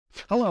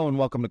Hello and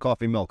welcome to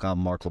Coffee Milk. I'm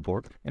Mark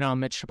Laporte. And I'm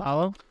Mitch.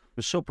 I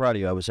was so proud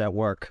of you. I was at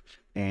work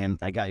and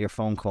I got your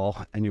phone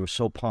call and you were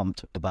so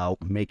pumped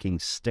about making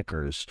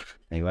stickers.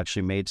 And you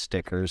actually made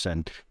stickers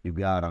and you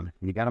got them.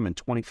 You got them in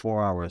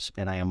 24 hours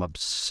and I am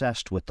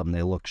obsessed with them.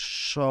 They look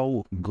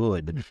so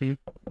good. Mm-hmm.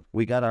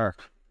 We got our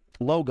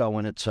logo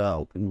and it's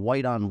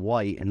white on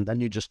white, and then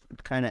you just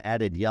kind of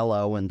added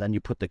yellow, and then you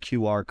put the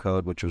QR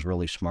code, which was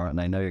really smart. And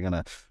I know you're going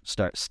to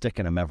start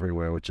sticking them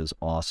everywhere, which is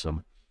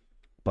awesome.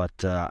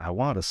 But I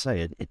want to say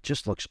it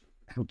just looks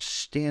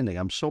outstanding.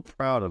 I'm so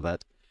proud of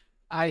it.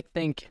 I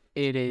think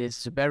it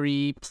is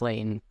very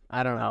plain.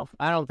 I don't know.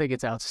 I don't think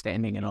it's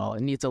outstanding at all.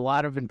 It needs a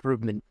lot of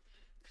improvement.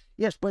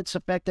 Yes, but it's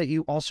the fact that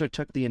you also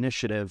took the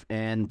initiative,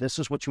 and this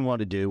is what you want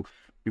to do.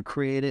 You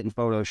create it in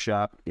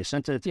Photoshop. You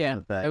sent it.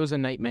 Yeah, it was a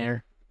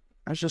nightmare.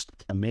 I was just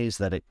amazed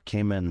that it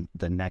came in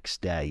the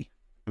next day.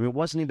 I mean, it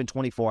wasn't even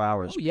 24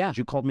 hours. Oh, yeah.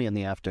 You called me in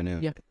the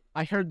afternoon. Yeah.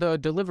 I heard the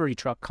delivery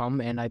truck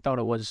come, and I thought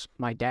it was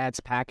my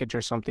dad's package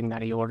or something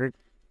that he ordered.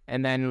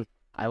 And then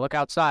I look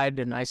outside,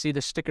 and I see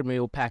the sticker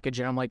mule package,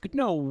 and I'm like,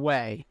 no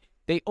way.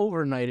 They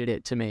overnighted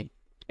it to me.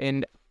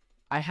 And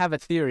I have a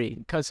theory,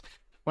 because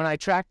when I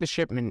tracked the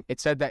shipment,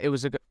 it said that it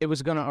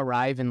was going to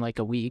arrive in like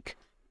a week.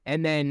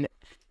 And then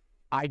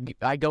I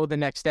go the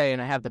next day, and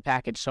I have the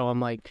package. So I'm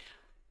like,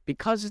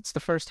 because it's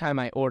the first time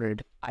I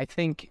ordered, I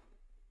think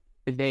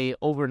they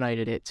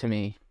overnighted it to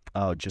me.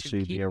 Oh, just so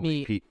you'd be a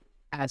repeat.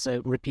 As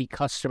a repeat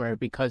customer,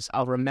 because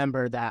I'll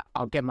remember that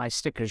I'll get my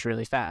stickers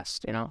really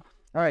fast, you know?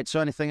 All right, so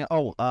anything... I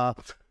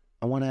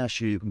want to ask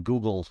you,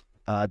 Google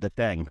the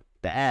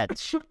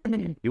ads.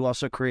 You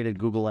also created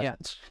Google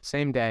Ads. Yeah,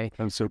 same day.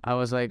 I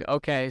was like,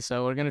 okay,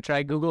 so we're going to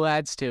try Google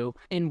Ads too.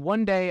 In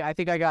one day, I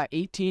think I got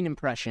 18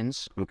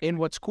 impressions. Okay. And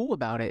what's cool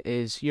about it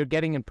is you're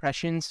getting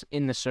impressions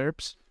in the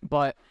SERPs,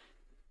 but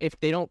if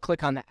they don't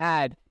click on the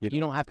ad, you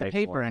don't have to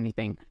pay for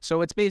anything.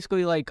 So it's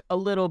basically like a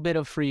little bit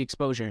of free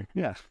exposure.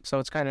 Yeah. So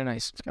it's kind of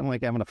nice. It's kind of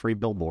like having a free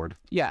billboard.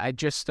 Yeah, I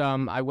just,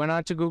 I went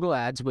on to Google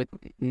Ads with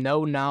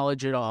no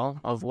knowledge at all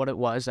of what it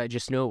was. I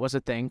just knew it was a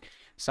thing.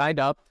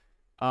 Signed up,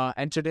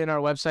 entered in our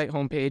website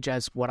homepage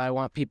as what I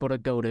want people to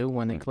go to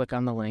when they click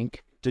on the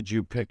link. Did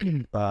you pick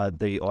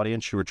the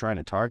audience you were trying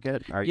to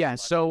target? Yeah,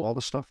 so all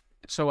the stuff?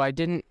 So I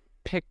didn't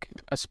pick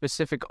a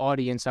specific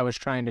audience I was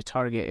trying to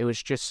target. It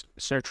was just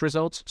search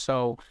results.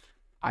 So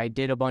I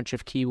did a bunch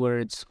of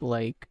keywords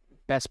like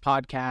best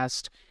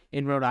podcast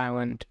in Rhode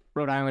Island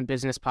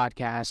business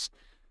podcast,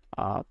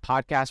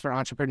 podcast for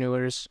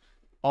entrepreneurs,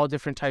 all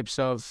different types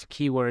of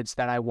keywords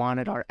that I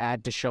wanted our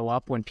ad to show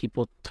up when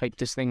people type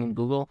this thing in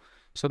Google.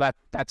 So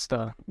that's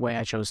the way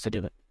I chose to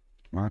do it.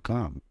 Mark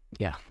on.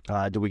 Yeah.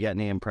 Do we get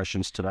any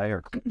impressions today,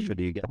 or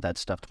should you get that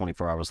stuff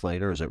 24 hours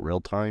later? Is it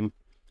real time?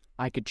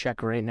 I could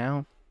check right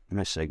now.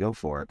 I say go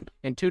for it.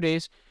 In 2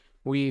 days,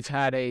 we've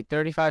had a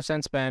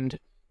 35-cent spend.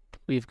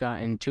 We've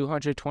gotten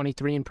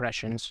 223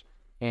 impressions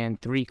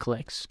and 3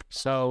 clicks.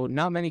 So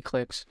not many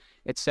clicks.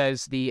 It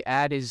says the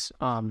ad is,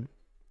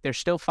 they're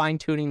still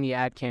fine-tuning the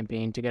ad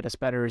campaign to get us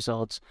better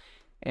results.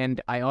 And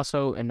I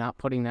also am not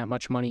putting that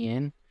much money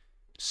in.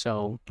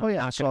 So I'm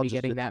not going to be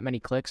getting that many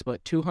clicks,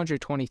 but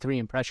 223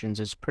 impressions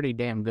is pretty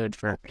damn good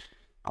for...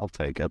 I'll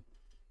take it.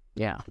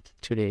 Yeah,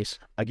 2 days.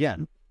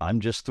 Again, I'm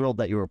just thrilled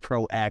that you were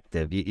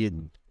proactive.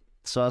 You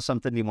saw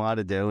something you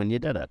wanted to do, and you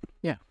did it.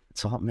 Yeah.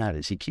 That's all that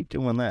matters. You keep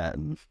doing that,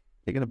 and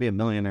you're going to be a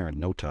millionaire in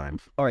no time.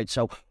 All right,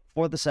 so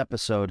for this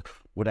episode,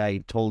 what I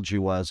told you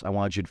was I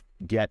wanted you to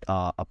get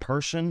a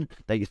person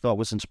that you thought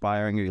was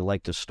inspiring or you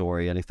liked a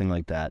story, anything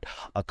like that,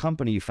 a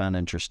company you found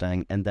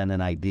interesting, and then an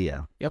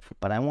idea. Yep.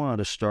 But I wanted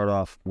to start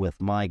off with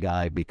my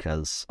guy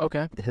because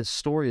his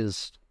story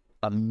is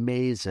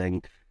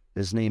amazing.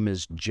 His name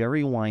is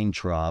Jerry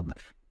Weintraub,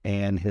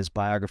 and his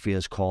biography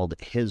is called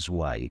His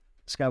Way.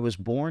 This guy was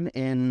born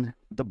in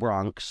the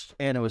Bronx,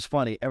 and it was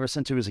funny. Ever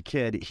since he was a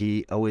kid,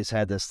 he always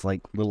had this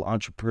like little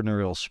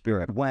entrepreneurial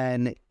spirit.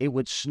 When it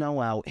would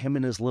snow out, him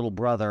and his little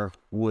brother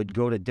would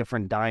go to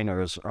different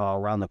diners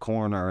around the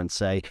corner and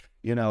say,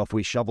 you know, if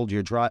we shoveled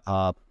your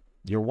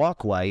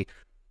walkway,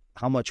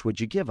 how much would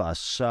you give us?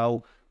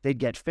 So they'd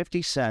get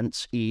 50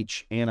 cents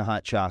each and a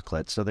hot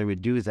chocolate. So they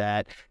would do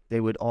that. They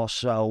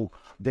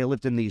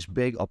lived in these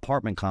big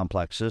apartment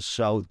complexes,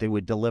 so they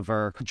would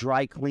deliver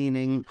dry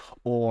cleaning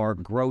or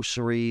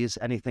groceries,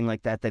 anything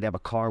like that. They'd have a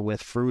car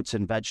with fruits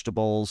and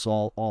vegetables,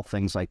 all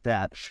things like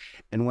that.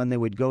 And when they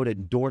would go to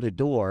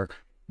door,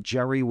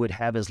 Jerry would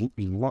have his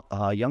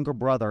younger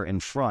brother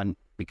in front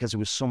because it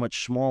was so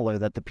much smaller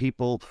that the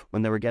people,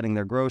 when they were getting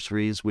their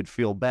groceries, would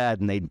feel bad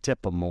and they'd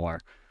tip him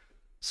more.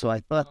 So I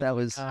thought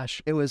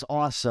it was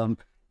awesome.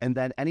 And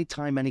then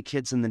anytime any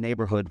kids in the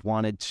neighborhood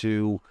wanted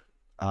to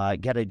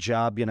get a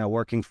job, you know,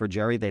 working for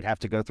Jerry, they'd have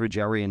to go through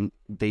Jerry and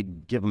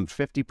they'd give him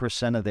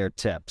 50% of their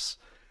tips.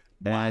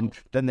 Wow. And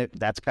then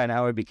that's kind of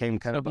how he became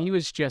he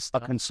was just a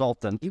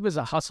consultant. He was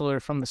a hustler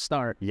from the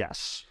start.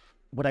 Yes.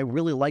 What I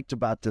really liked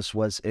about this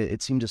was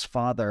it seemed his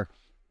father,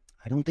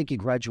 I don't think he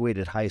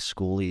graduated high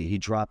school. He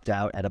dropped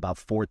out at about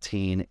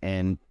 14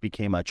 and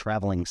became a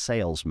traveling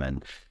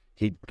salesman.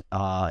 He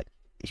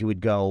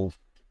would go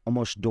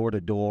almost door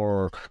to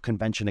door,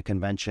 convention to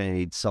convention.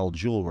 He'd sell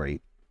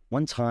jewelry.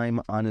 One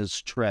time on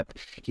his trip,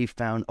 he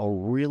found a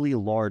really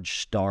large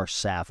star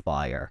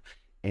sapphire.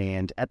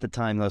 And at the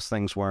time, those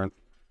things weren't,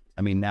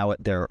 I mean, now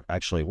they're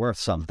actually worth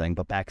something,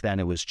 but back then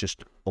it was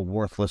just a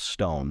worthless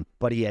stone.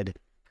 But he had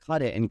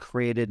cut it and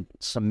created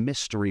some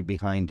mystery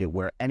behind it,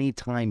 where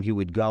anytime he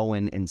would go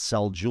in and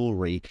sell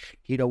jewelry,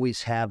 he'd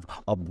always have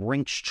a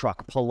Brinks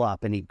truck pull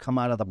up, and he'd come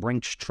out of the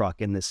Brinks truck,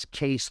 and this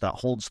case that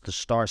holds the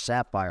star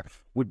sapphire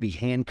would be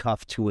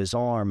handcuffed to his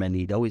arm, and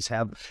he'd always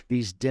have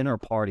these dinner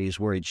parties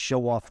where he'd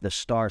show off the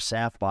star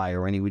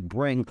sapphire, and he would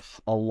bring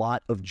a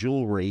lot of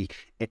jewelry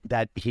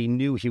that he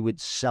knew he would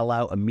sell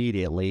out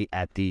immediately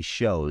at these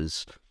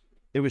shows.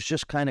 It was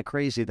just kind of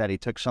crazy that he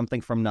took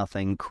something from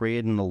nothing,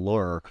 created an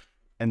allure,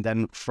 and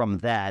then from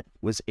that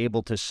was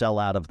able to sell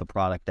out of the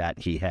product that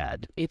he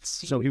had.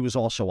 So he was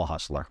also a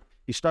hustler.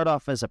 He started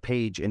off as a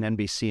page in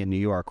NBC in New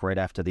York right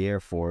after the Air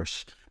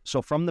Force. So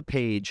from the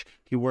page,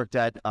 he worked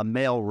at a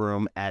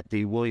mailroom at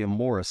the William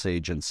Morris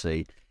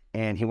Agency,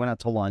 and he went out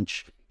to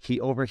lunch.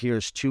 He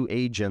overhears two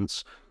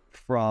agents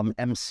from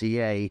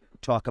MCA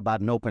talk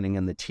about an opening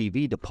in the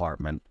TV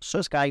department. So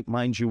this guy,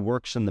 mind you,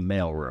 works in the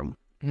mailroom.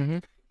 Mm-hmm.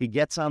 He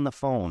gets on the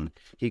phone.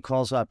 He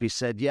calls up. He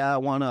said, yeah, I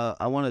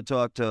wanna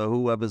talk to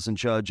whoever's in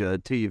charge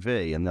of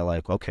TV. And they're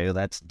like, okay,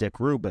 that's Dick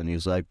Rubin.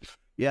 He's like,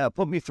 yeah,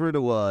 put me through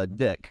to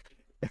Dick.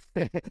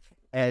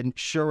 And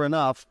sure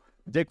enough,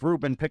 Dick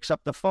Rubin picks up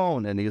the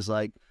phone, and he's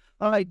like,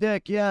 all right,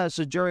 Dick, yeah, this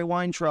is Jerry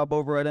Weintraub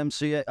over at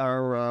MCA,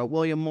 or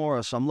William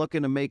Morris. I'm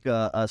looking to make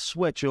a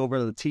switch over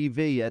to the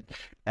TV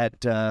at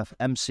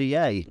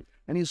MCA.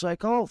 And he's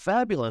like, oh,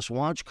 fabulous.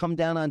 Why don't you come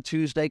down on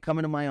Tuesday, come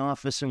into my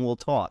office, and we'll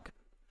talk.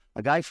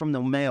 A guy from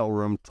the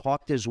mailroom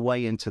talked his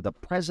way into the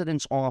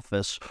president's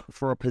office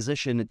for a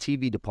position in the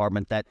TV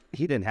department that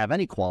he didn't have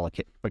any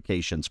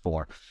qualifications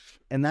for.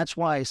 And that's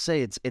why I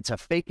say it's a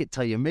fake it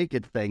till you make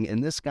it thing.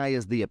 And this guy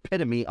is the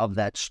epitome of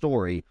that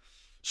story.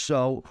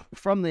 So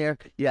from there,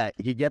 yeah,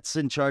 he gets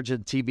in charge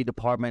of the TV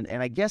department.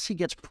 And I guess he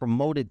gets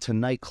promoted to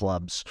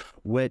nightclubs,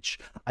 which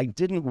I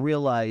didn't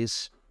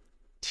realize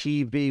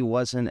TV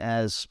wasn't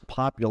as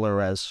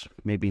popular as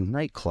maybe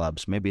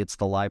nightclubs. Maybe it's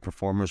the live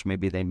performers.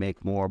 Maybe they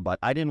make more, but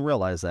I didn't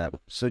realize that.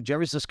 So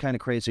Jerry's this kind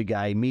of crazy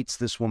guy. He meets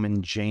this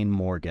woman, Jane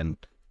Morgan,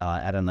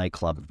 at a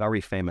nightclub,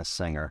 very famous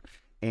singer.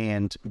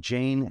 And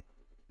Jane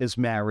is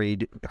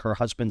married. Her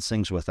husband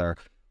sings with her.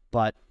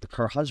 But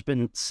her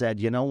husband said,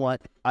 you know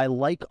what? I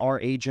like our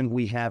agent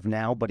we have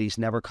now, but he's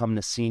never come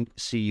to see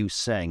you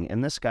sing.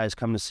 And this guy's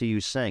come to see you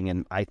sing,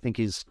 and I think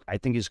he's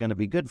going to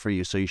be good for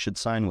you, so you should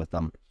sign with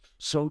him.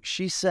 So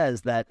she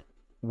says that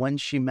when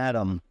she met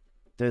him,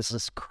 there's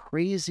this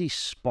crazy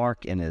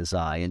spark in his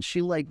eye, and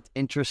she liked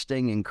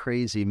interesting and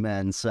crazy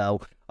men. So,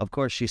 of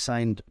course, she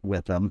signed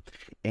with him,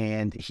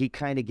 and he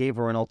kind of gave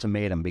her an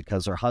ultimatum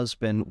because her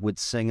husband would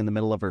sing in the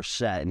middle of her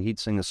set, and he'd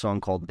sing a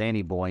song called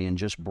Danny Boy and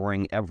just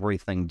bring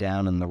everything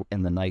down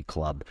in the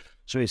nightclub.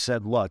 So he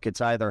said, look, it's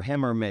either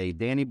him or me.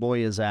 Danny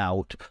Boy is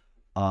out,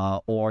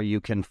 or you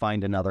can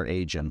find another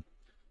agent.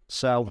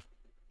 So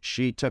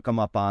she took him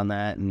up on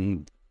that,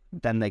 and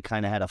then they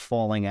kind of had a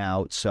falling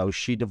out, so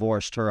she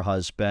divorced her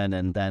husband,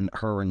 and then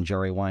her and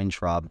Jerry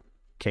Weintraub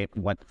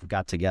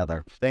got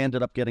together. They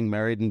ended up getting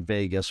married in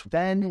Vegas.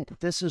 Then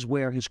this is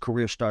where his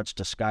career starts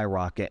to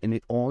skyrocket, and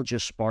it all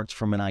just sparks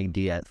from an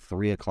idea at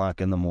 3 o'clock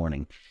in the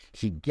morning.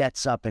 He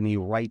gets up and he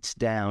writes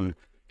down,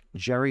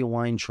 Jerry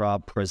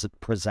Weintraub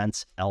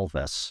presents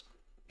Elvis.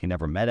 He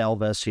never met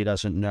Elvis. He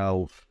doesn't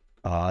know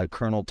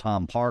Colonel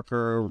Tom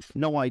Parker.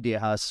 No idea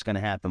how this is going to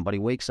happen, but he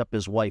wakes up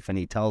his wife and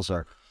he tells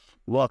her,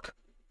 look,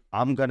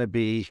 I'm going to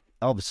be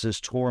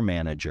Elvis's tour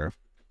manager.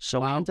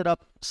 So I ended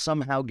up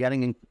somehow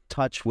getting in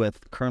touch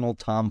with Colonel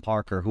Tom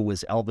Parker, who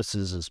was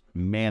Elvis's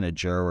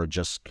manager, or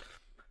just,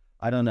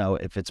 I don't know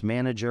if it's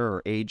manager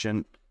or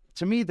agent.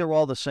 To me, they're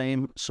all the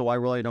same, so I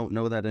really don't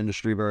know that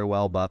industry very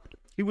well, but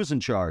he was in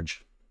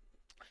charge.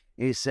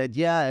 He said,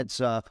 yeah,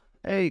 it's,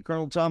 hey,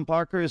 Colonel Tom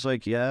Parker. He's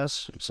like,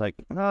 yes. It's like,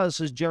 oh, this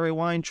is Jerry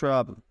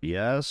Weintraub.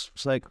 Yes.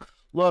 It's like,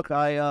 look,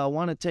 I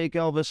want to take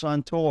Elvis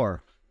on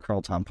tour.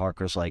 Colonel Tom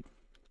Parker's like,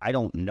 I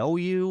don't know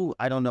you.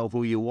 I don't know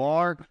who you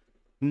are.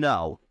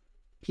 No.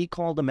 He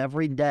called him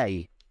every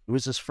day. It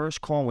was his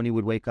first call when he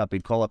would wake up.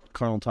 He'd call up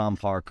Colonel Tom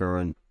Parker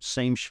and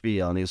same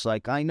spiel. And he's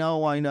like, I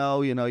know,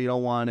 you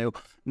don't want to.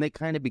 And they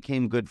kind of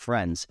became good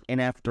friends. And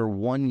after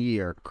 1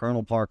 year,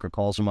 Colonel Parker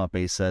calls him up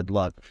and he said,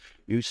 look,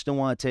 you still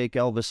want to take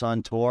Elvis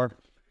on tour?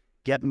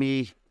 Get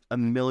me $1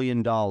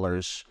 million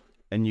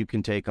and you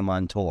can take him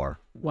on tour.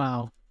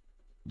 Wow.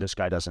 This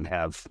guy doesn't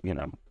have,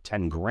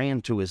 10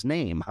 grand to his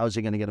name. How's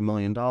he going to get $1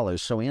 million?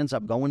 So he ends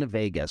up going to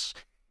Vegas.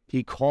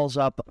 He calls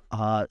up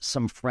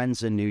some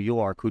friends in New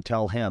York who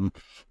tell him,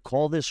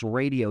 call this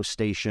radio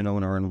station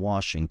owner in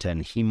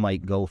Washington. He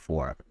might go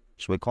for it.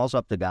 So he calls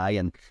up the guy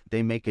and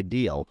they make a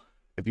deal.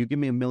 If you give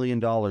me $1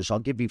 million, I'll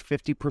give you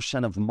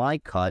 50% of my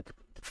cut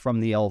from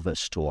the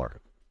Elvis tour.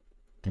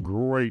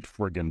 Great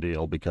friggin'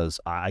 deal,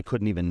 because I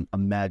couldn't even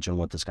imagine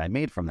what this guy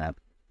made from that.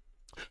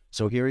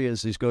 So here he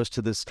is. He goes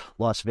to this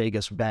Las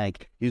Vegas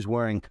bank. He's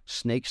wearing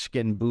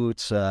snakeskin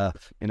boots,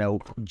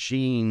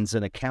 jeans,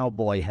 and a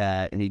cowboy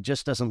hat, and he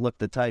just doesn't look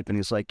the type. And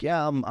he's like,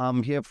 "Yeah,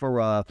 I'm here for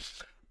a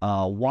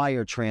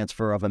wire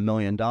transfer of $1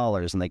 million."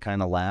 And they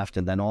kind of laughed.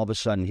 And then all of a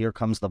sudden, here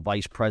comes the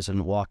vice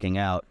president walking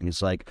out, and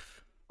he's like,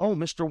 "Oh,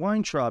 Mr.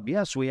 Weintraub,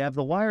 yes, we have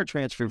the wire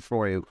transfer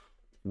for you.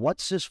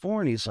 What's this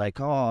for?" And he's like,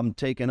 "Oh, I'm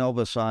taking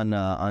Elvis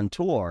on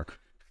tour."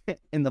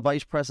 And the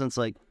vice president's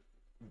like,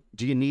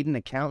 "Do you need an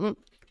accountant?"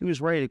 He was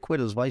ready to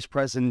quit his vice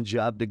president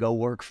job to go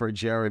work for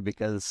Jerry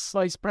because...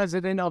 Vice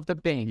president of the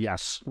bank.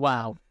 Yes.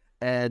 Wow.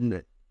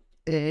 And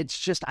it's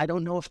just, I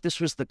don't know if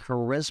this was the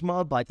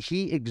charisma, but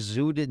he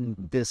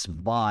exuded this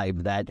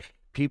vibe that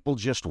people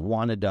just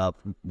wanted to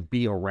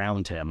be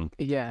around him.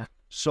 Yeah.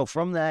 So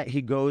from that,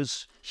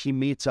 he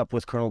meets up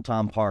with Colonel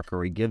Tom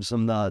Parker. He gives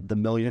him the $1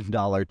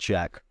 million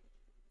check.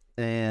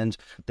 And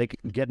they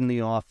get in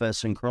the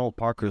office, and Colonel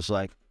Parker's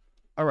like,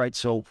 "All right,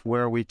 so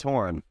where are we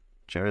touring?"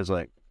 Jerry's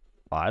like,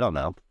 "I don't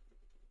know."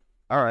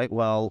 "All right,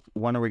 well,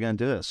 when are we going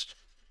to do this?"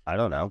 "I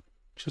don't know."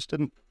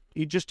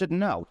 He just didn't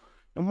know.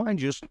 And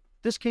mind you,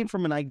 this came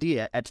from an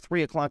idea at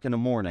 3 o'clock in the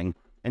morning,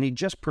 and he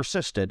just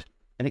persisted,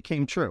 and it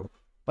came true.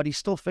 But he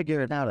still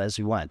figured it out as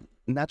he went.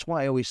 And that's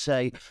why I always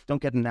say,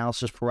 don't get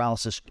analysis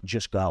paralysis,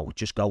 just go.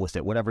 Just go with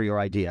it, whatever your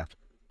idea.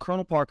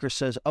 Colonel Parker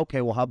says,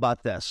 "Okay, well, how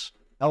about this?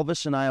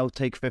 Elvis and I will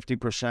take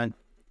 50%,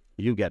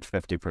 you get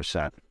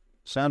 50%.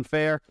 Sound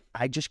fair?"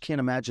 I just can't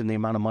imagine the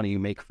amount of money you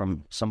make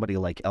from somebody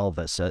like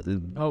Elvis,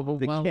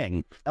 the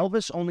king.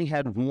 Elvis only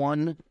had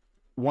one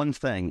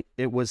thing.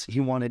 It was he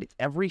wanted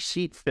every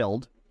seat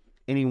filled,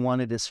 and he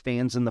wanted his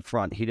fans in the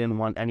front. He didn't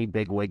want any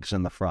big wigs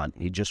in the front.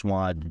 He just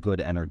wanted good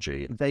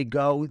energy. They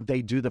do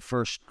the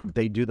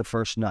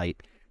first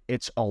night.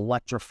 It's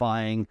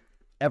electrifying.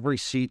 Every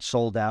seat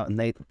sold out, and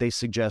they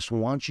suggest,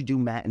 "Why don't you do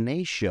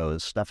matinee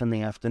shows, stuff in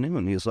the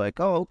afternoon?" He's like,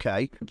 "Oh,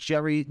 okay."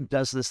 Jerry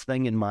does this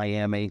thing in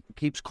Miami,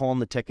 keeps calling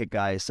the ticket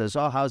guy, says,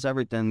 "Oh, how's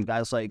everything?" The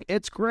guy's like,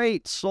 "It's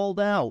great,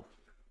 sold out."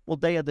 Well,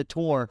 day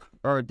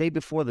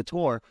before the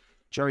tour,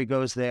 Jerry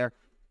goes there,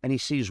 and he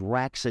sees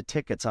racks of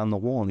tickets on the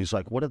wall, and he's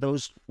like, What are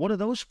those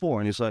for?"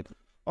 And he's like,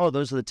 "Oh,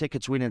 those are the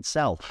tickets we didn't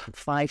sell.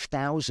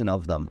 5,000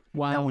 of them."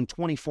 Wow. Now in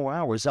 24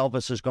 hours,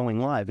 Elvis is going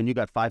live, and you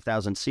got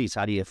 5,000 seats.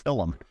 How do you fill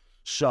them?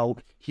 So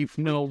he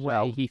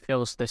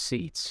fills the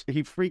seats.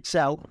 He freaks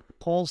out,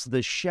 calls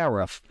the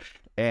sheriff,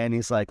 and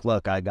he's like,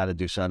 "Look, I got to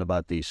do something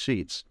about these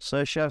seats." So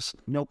the sheriff's,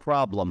 "No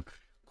problem."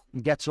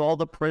 Gets all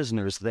the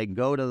prisoners. They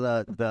go to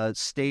the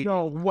state.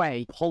 No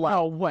way. Pull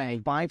out No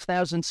way.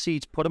 5,000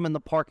 seats, put them in the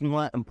parking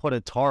lot, and put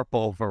a tarp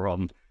over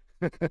them.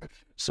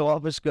 So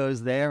Elvis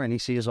goes there, and he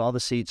sees all the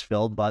seats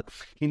filled, but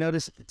he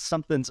noticed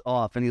something's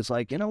off, and he's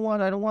like, "You know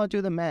what? I don't want to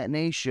do the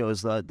matinee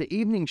shows. The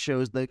evening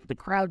shows, the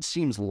crowd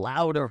seems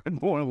louder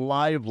and more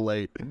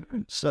lively."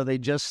 So they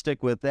just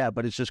stick with that,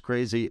 but it's just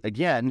crazy.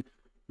 Again,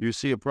 you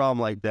see a problem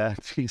like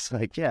that, he's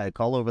like, "Yeah,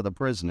 call over the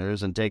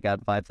prisoners and take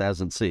out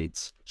 5,000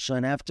 seats." So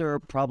and after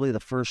probably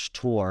the first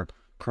tour,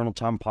 Colonel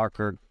Tom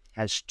Parker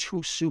has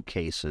 2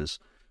 suitcases,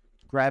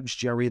 grabs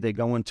Jerry, they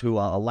go into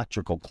an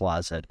electrical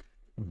closet,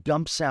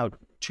 dumps out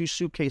 2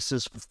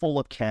 suitcases full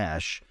of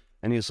cash,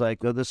 and he's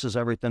like, "Oh, this is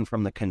everything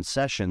from the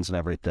concessions and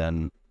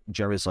everything."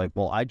 Jerry's like,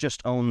 "Well, I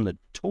just own the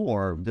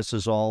tour. This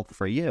is all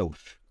for you."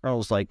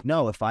 Colonel's like,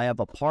 "No, if I have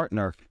a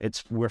partner,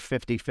 we're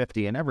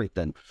 50-50 and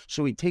everything."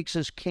 So he takes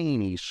his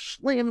cane, he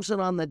slams it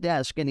on the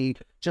desk, and he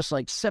just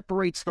like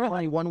separates the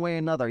money one way or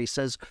another. He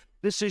says,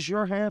 "This is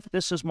your half,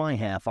 this is my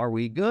half. Are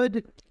we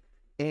good?"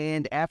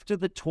 And after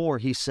the tour,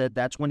 he said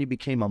that's when he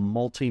became a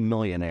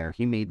multi-millionaire.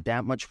 He made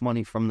that much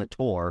money from the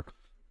tour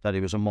that he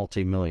was a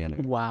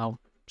multi-millionaire. Wow.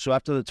 So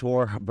after the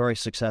tour, very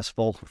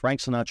successful, Frank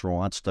Sinatra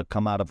wants to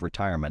come out of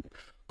retirement,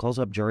 calls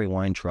up Jerry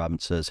Weintraub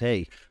and says,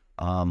 "Hey,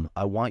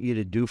 I want you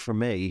to do for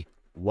me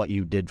what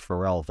you did for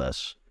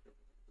Elvis."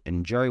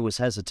 And Jerry was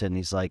hesitant.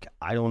 He's like,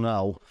 "I don't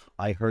know.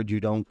 I heard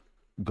you don't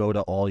go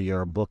to all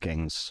your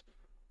bookings."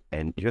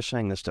 And you're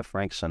saying this to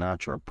Frank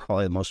Sinatra,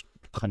 probably the most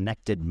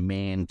connected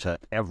man to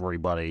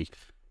everybody.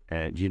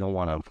 And you don't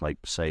want to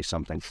say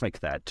something like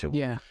that to him.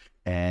 Yeah.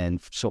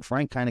 And so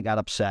Frank kind of got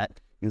upset.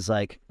 He's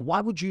like,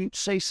 "Why would you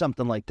say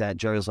something like that?"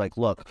 Jerry's like,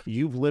 "Look,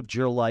 you've lived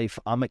your life.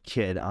 I'm a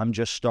kid. I'm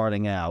just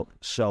starting out.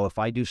 So if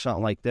I do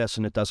something like this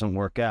and it doesn't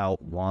work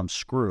out, well, I'm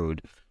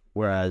screwed.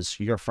 Whereas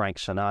you're Frank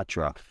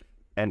Sinatra."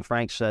 And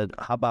Frank said,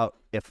 "How about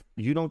if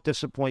you don't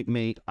disappoint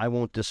me, I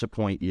won't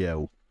disappoint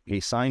you." He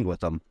signed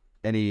with him,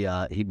 and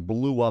he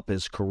blew up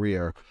his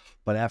career.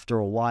 But after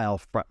a while,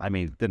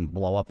 didn't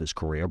blow up his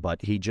career,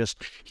 but he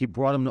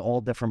brought him to all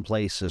different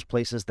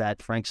places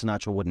that Frank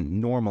Sinatra wouldn't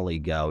normally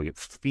go.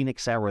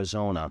 Phoenix,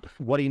 Arizona.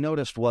 What he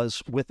noticed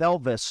was with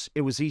Elvis,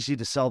 it was easy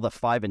to sell the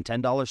 $5 and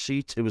 $10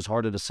 seats. It was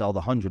harder to sell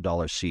the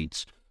 $100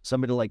 seats.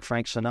 Somebody like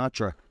Frank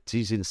Sinatra, it's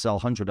easy to sell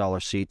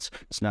 $100 seats.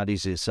 It's not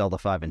easy to sell the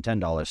 $5 and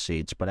 $10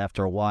 seats. But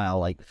after a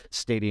while,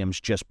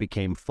 stadiums just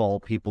became full.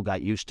 People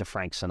got used to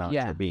Frank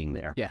Sinatra being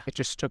there. Yeah, it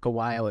just took a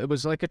while. It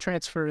was like a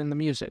transfer in the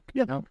music.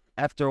 You know?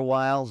 After a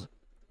while,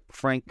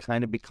 Frank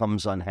kind of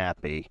becomes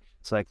unhappy.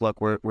 It's like,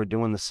 look, we're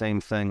doing the same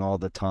thing all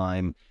the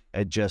time.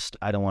 I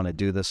don't want to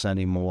do this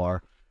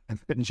anymore. And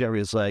then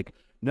Jerry's like,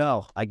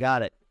 no, I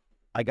got it.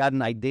 I got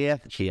an idea.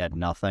 He had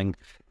nothing.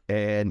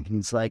 And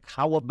he's like,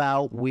 how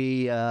about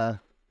we go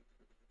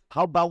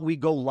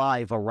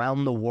live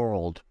around the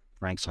world?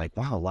 Frank's like,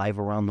 wow, live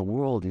around the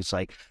world. He's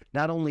like,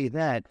 not only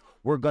that,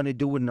 we're going to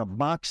do it in a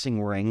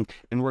boxing ring,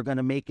 and we're going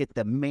to make it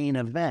the main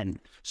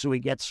event. So he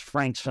gets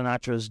Frank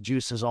Sinatra's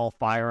juices all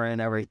firing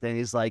and everything.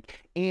 He's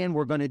like, and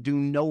we're going to do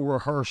no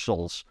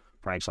rehearsals.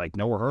 Frank's like,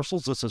 no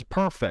rehearsals? This is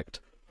perfect.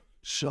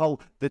 So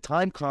the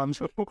time comes.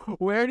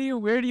 Where do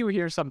you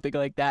hear something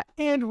like that?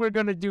 And we're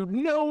going to do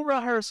no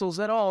rehearsals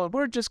at all.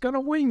 We're just going to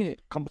wing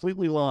it.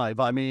 Completely live.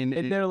 I mean.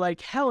 And they're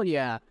like, hell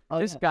yeah,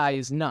 this guy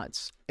is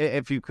nuts.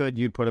 If you could,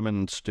 you'd put him in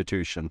an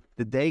institution.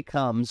 The day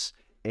comes,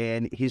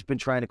 and he's been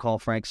trying to call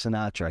Frank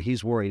Sinatra.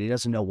 He's worried. He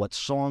doesn't know what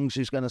songs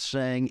he's going to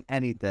sing,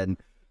 anything.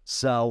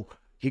 So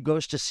he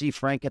goes to see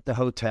Frank at the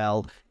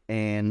hotel,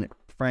 and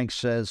Frank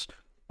says,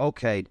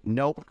 okay,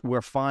 nope,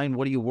 we're fine.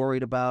 What are you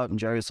worried about? And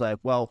Jerry's like,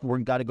 well,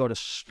 we've got to go to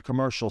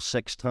commercial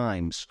 6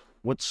 times.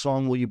 What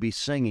song will you be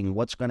singing?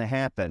 What's going to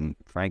happen?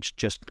 Frank's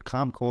just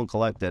calm, cool, and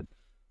collected.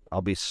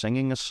 I'll be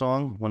singing a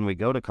song when we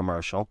go to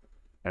commercial,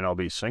 and I'll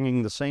be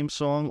singing the same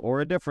song or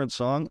a different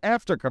song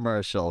after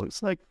commercial.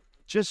 It's like,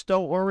 just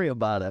don't worry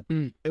about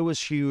it. It was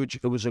huge.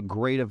 It was a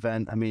great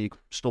event. I mean, you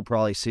still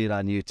probably see it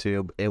on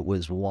YouTube. It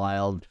was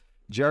wild.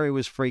 Jerry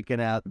was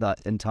freaking out the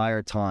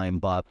entire time,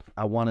 but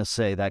I want to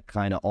say that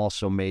kind of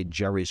also made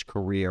Jerry's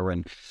career,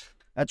 and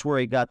that's where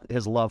he got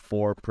his love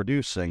for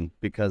producing,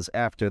 because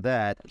after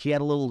that, he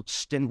had a little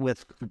stint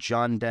with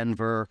John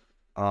Denver.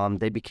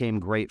 They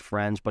became great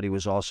friends, but he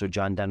was also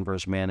John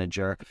Denver's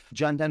manager.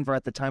 John Denver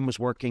at the time was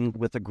working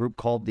with a group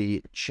called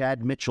the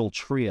Chad Mitchell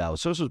Trio.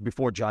 So this was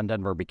before John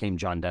Denver became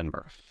John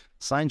Denver.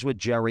 Signs with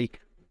Jerry,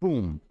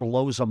 boom,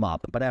 blows him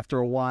up. But after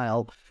a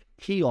while,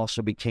 he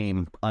also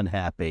became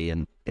unhappy,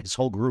 and his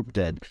whole group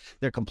did.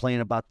 They're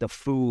complaining about the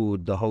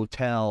food, the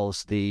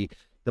hotels, the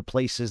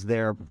places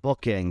they're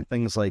booking,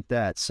 things like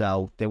that.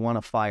 So they want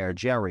to fire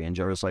Jerry, and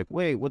Jerry's like,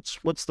 wait,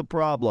 what's the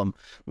problem?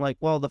 I'm like,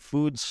 well, the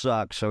food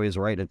sucks. So he's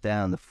writing it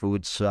down. The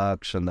food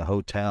sucks, and the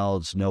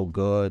hotel's no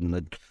good,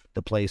 and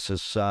the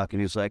places suck.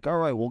 And he's like, all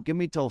right, well, give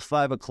me till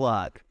 5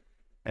 o'clock.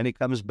 And he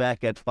comes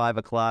back at 5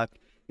 o'clock.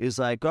 He's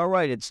like, all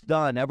right, it's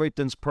done.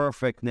 Everything's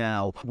perfect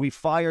now. We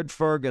fired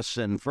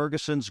Ferguson.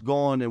 Ferguson's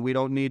gone, and we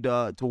don't need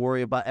to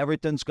worry about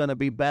everything's going to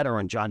be better.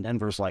 And John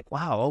Denver's like,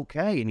 wow,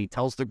 okay. And he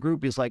tells the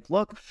group, he's like,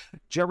 look,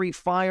 Jerry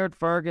fired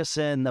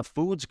Ferguson. The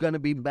food's going to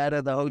be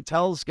better. The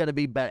hotel's going to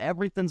be better.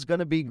 Everything's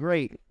going to be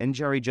great. And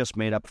Jerry just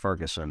made up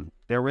Ferguson.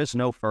 There is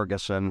no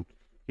Ferguson.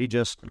 He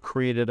just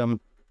created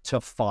him to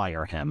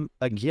fire him.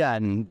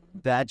 Again,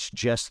 that's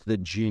just the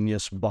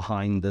genius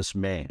behind this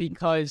man.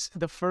 Because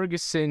the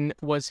Ferguson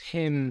was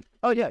him.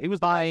 Oh, yeah, he was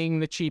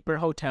buying the cheaper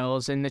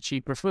hotels and the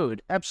cheaper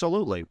food.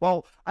 Absolutely.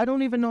 Well, I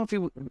don't even know if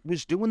he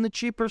was doing the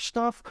cheaper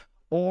stuff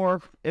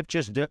or if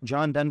just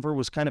John Denver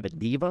was kind of a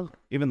diva.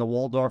 Even the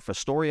Waldorf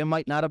Astoria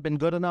might not have been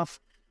good enough.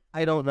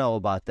 I don't know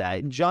about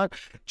that.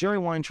 Jerry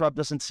Weintraub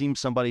doesn't seem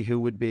somebody who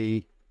would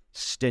be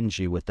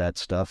stingy with that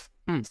stuff.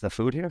 Is the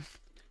food here?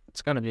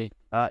 It's going to be.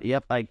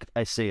 Yep,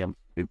 I see him.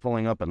 Be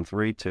pulling up in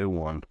 3, 2,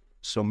 1.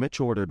 So Mitch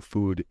ordered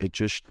food. It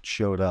just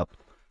showed up.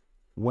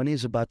 When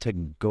he's about to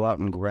go out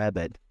and grab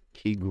it,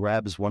 he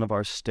grabs one of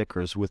our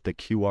stickers with the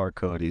QR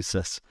code. He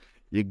says,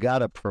 you got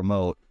to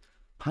promote.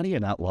 How do you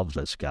not love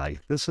this guy?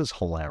 This is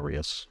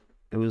hilarious.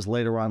 It was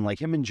later on, like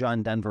him and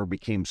John Denver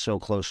became so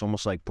close,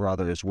 almost like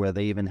brothers, where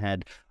they even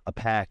had a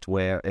pact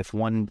where if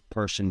one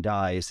person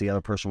dies, the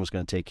other person was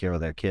going to take care of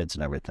their kids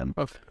and everything.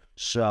 Okay.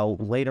 So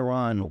later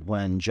on,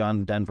 when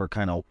John Denver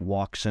kind of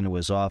walks into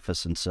his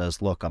office and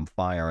says, look, I'm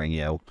firing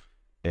you,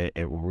 it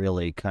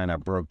really kind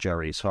of broke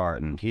Jerry's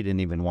heart, and he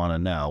didn't even want to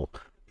know.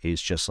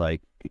 He's just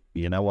like,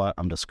 you know what?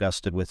 I'm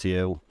disgusted with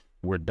you.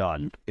 We're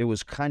done. It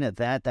was kind of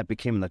that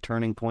became the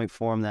turning point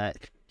for him,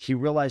 that he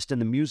realized in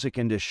the music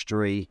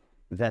industry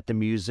that the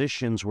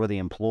musicians were the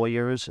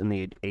employers and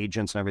the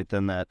agents and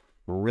everything that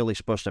were really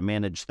supposed to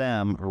manage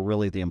them are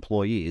really the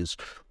employees.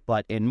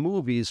 But in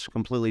movies,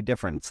 completely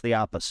different. It's the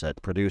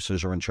opposite.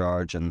 Producers are in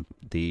charge, and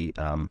the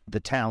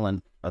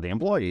talent are the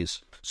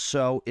employees.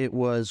 So it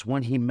was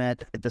when he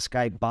met this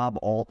guy, Bob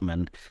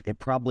Altman. It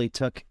probably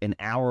took an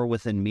hour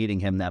within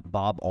meeting him that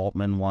Bob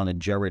Altman wanted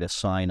Jerry to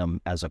sign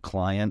him as a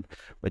client.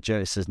 But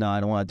Jerry says, no, I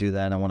don't want to do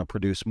that. I want to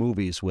produce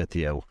movies with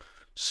you.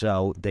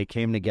 So they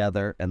came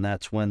together, and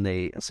that's when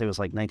they, say it was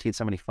like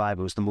 1975,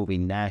 it was the movie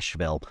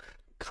Nashville,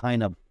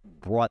 kind of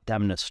brought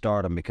them to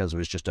stardom because it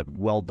was just a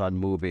well-done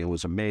movie. It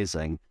was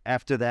amazing.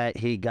 After that,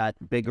 he got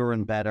bigger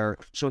and better.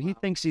 So he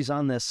thinks he's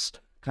on this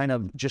kind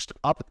of just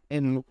up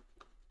in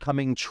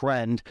upcoming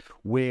trend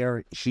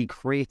where he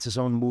creates his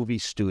own movie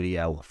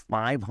studio.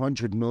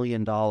 $500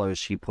 million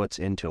he puts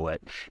into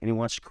it. And he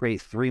wants to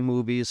create 3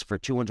 movies for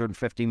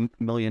 $250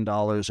 million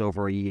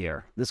over a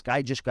year. This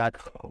guy just got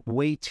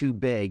way too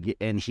big,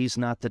 and he's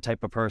not the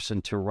type of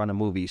person to run a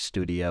movie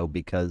studio,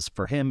 because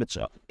for him, it's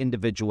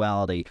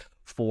individuality.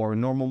 For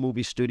normal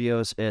movie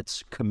studios,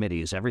 it's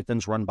committees.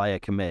 Everything's run by a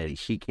committee.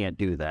 He can't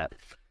do that.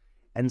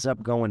 Ends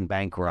up going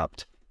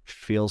bankrupt.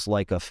 Feels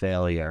like a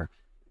failure.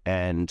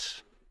 And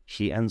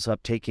he ends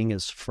up taking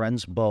his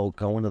friend's boat,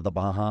 going to the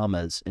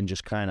Bahamas, and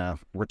just kind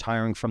of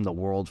retiring from the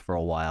world for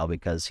a while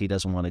because he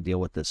doesn't want to deal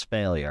with this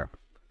failure.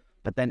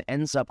 But then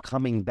ends up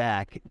coming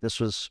back. This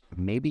was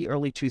maybe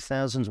early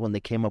 2000s when they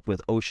came up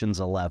with Ocean's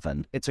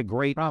 11. It's a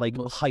great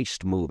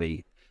heist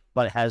movie,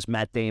 but it has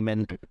Matt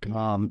Damon,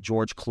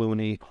 George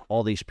Clooney,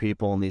 all these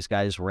people, and these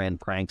guys ran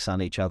pranks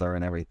on each other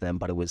and everything.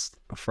 But it was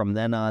from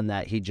then on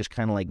that he just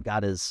kind of like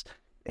got his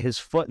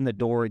foot in the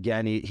door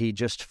again. He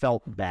just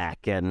felt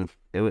back, and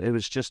it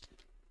was just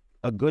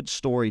a good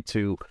story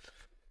to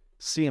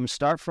see him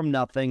start from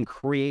nothing,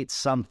 create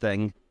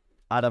something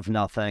out of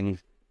nothing,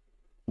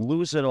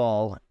 lose it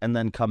all, and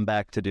then come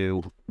back to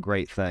do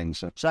great things.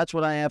 So that's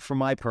what I have for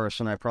my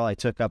person. I probably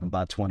took up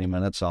about 20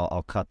 minutes.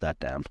 I'll cut that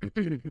down.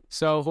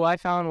 So who I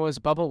found was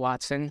Bubba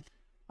Watson.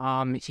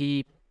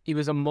 He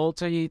was a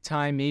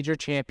multi-time major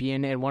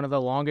champion and one of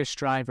the longest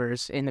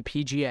drivers in the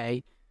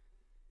PGA.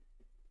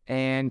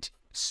 And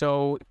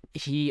so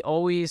he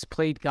always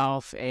played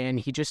golf, and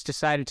he just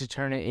decided to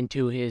turn it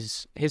into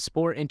his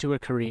sport, into a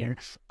career.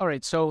 All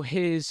right, so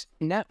his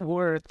net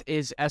worth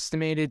is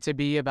estimated to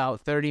be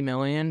about $30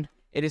 million.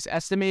 It is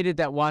estimated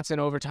that Watson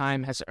over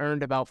time has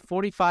earned about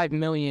 $45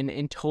 million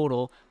in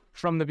total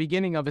from the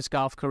beginning of his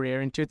golf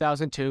career in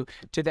 2002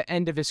 to the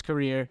end of his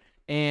career.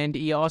 And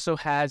he also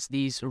has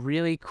these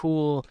really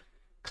cool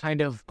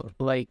kind of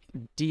like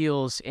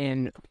deals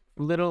and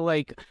little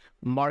like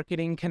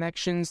marketing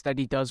connections that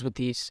he does with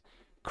these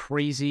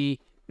crazy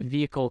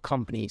vehicle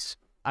companies.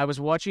 I was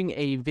watching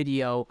a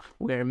video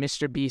where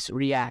Mr. Beast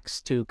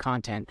reacts to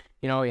content.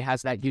 You know, he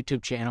has that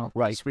YouTube channel.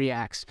 Right. Beast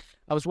Reacts.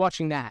 I was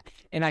watching that,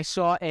 and I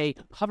saw a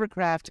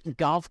hovercraft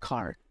golf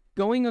cart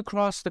going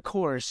across the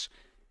course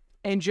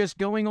and just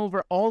going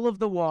over all of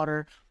the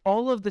water,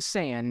 all of the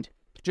sand,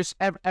 just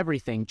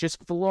everything,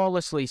 just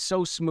flawlessly,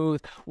 so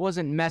smooth,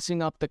 wasn't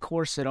messing up the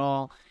course at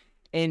all.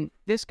 And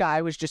this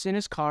guy was just in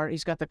his car.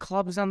 He's got the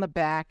clubs on the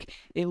back.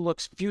 It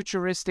looks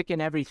futuristic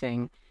and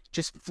everything,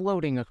 just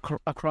floating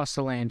across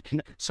the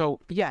land. So,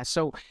 yeah,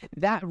 so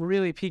that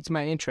really piqued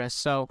my interest.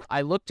 So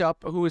I looked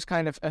up who was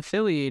kind of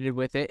affiliated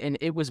with it, and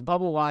it was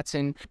Bubba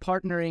Watson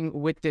partnering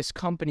with this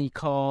company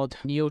called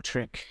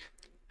Neotric.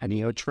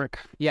 Neotric?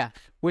 Yeah,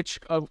 which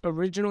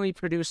originally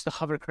produced the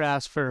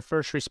hovercrafts for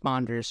first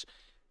responders.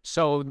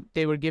 So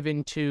they were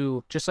given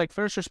to just like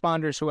first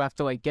responders who have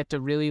to like get to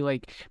really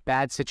like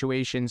bad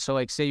situations. So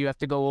like say you have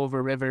to go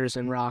over rivers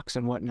and rocks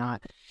and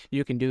whatnot,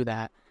 you can do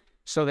that.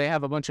 So they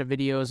have a bunch of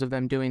videos of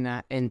them doing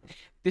that. And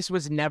this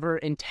was never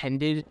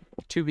intended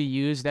to be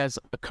used as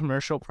a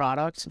commercial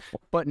product.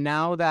 But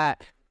now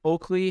that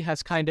Oakley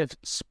has kind of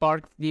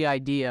sparked the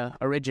idea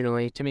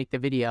originally to make the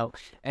video,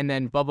 and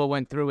then Bubba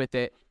went through with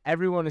it,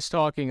 everyone is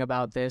talking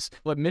about this.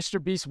 But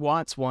Mr. Beast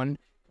wants one.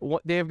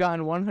 They have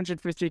gotten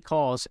 150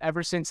 calls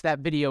ever since that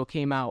video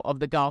came out of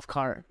the golf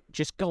cart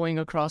just going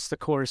across the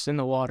course in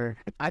the water.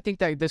 I think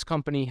that this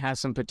company has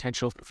some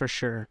potential for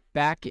sure.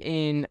 Back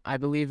in, I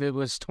believe it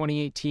was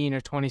 2018 or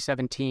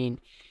 2017,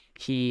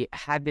 he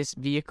had this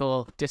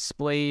vehicle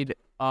displayed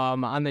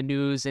on the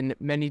news in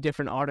many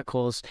different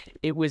articles.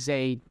 It was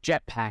a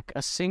jetpack,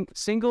 a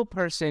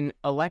single-person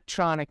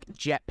electronic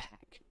jetpack.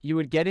 You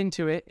would get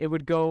into it. It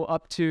would go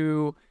up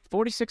to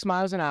 46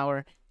 miles an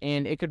hour,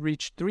 and it could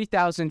reach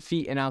 3,000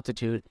 feet in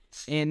altitude.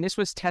 And this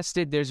was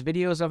tested. There's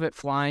videos of it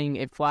flying.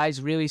 It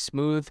flies really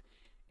smooth,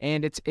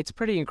 and it's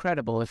pretty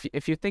incredible.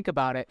 If you think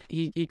about it,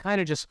 he kind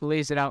of just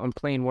lays it out in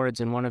plain words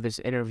in one of his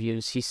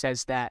interviews. He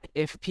says that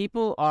if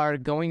people are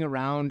going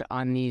around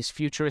on these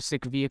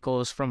futuristic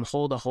vehicles from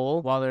hole to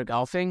hole while they're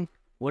golfing,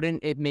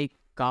 wouldn't it make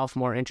golf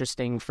more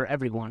interesting for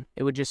everyone?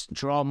 It would just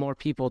draw more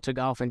people to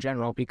golf in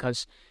general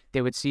because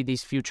they would see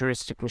these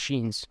futuristic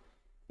machines.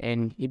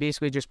 And he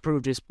basically just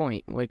proved his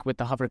point, like with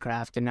the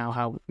hovercraft, and now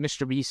how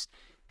Mr. Beast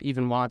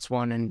even wants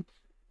one, and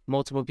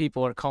multiple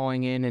people are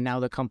calling in, and now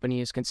the company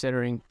is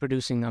considering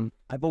producing them.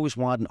 I've always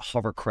wanted a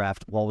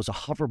hovercraft. Well, it was a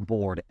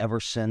hoverboard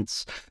ever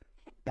since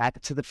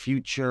Back to the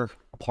Future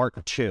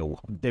Part 2.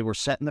 They were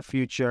set in the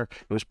future.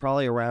 It was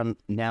probably around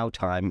now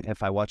time.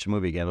 If I watch a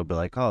movie again, it'll be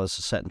like, oh, this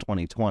is set in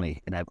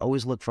 2020. And I've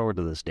always looked forward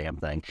to this damn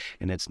thing,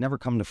 and it's never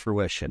come to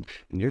fruition.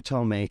 And you're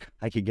telling me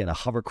I could get a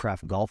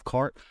hovercraft golf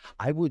cart?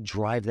 I would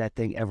drive that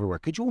thing everywhere.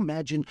 Could you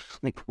imagine,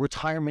 like,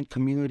 retirement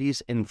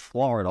communities in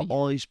Florida?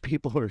 All these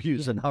people are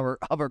using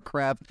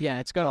hovercraft. Yeah,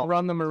 it's going to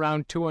run them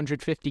around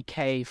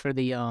 $250K for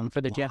the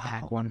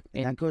jetpack one.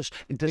 And that goes...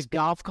 The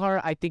golf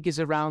cart, I think,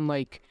 is around,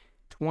 like,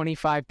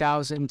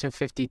 $25,000 to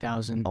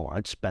 $50,000. Oh,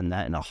 I'd spend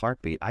that in a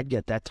heartbeat. I'd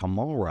get that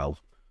tomorrow.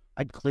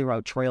 I'd clear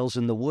out trails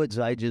in the woods.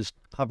 I just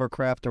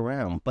hovercraft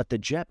around. But the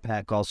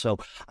jetpack also,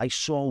 I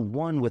saw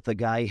one with a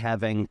guy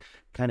having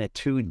kind of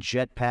 2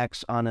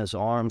 jetpacks on his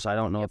arms. I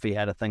don't know if he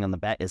had a thing on the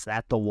back. Is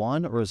that the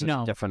one, or is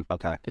it different?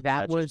 Okay,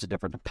 that was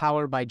different.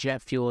 Powered by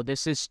jet fuel.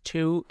 This is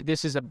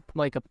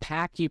like a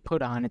pack you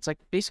put on. It's like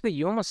basically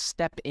you almost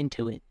step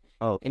into it.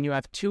 Oh, and you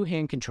have 2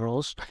 hand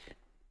controls,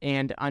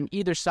 and on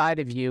either side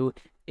of you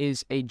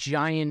is a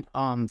giant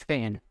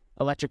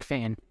electric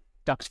fan,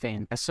 duct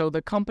fan. So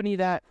the company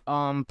that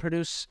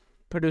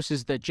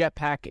produces the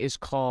jetpack is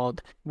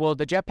called,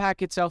 the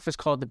jetpack itself is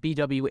called the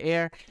BW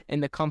Air,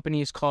 and the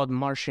company is called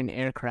Martian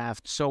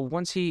Aircraft. So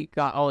once he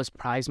got all his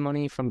prize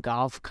money from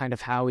golf, kind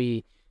of how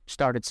he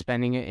started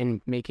spending it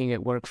and making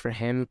it work for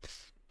him,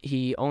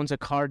 he owns a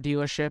car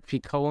dealership. He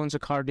co-owns a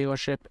car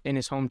dealership in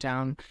his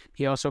hometown.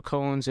 He also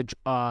co-owns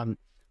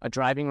a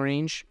driving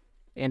range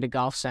and a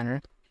golf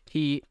center.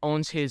 He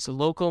owns his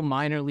local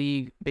minor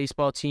league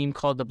baseball team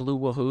called the Blue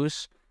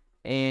Wahoos,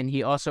 and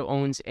he also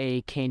owns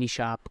a candy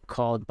shop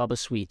called Bubba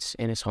Sweets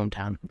in his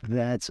hometown.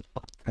 That's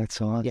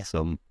awesome.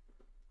 Yeah.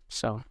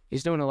 So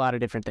he's doing a lot of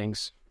different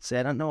things. See,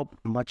 I don't know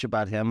much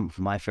about him.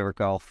 My favorite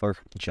golfer,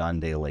 John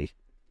Daly.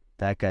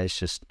 That guy's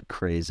just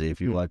crazy. If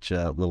you watch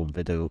little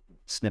video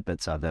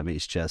snippets of him,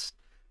 he's just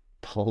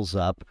pulls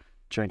up,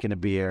 drinking a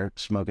beer,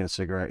 smoking a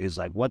cigarette. He's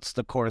like, "What's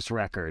the course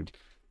record?"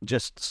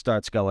 Just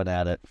starts going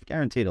at it.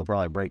 Guaranteed he'll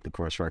probably break the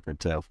course record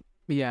too.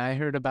 Yeah, I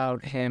heard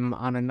about him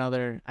on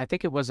I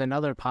think it was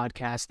another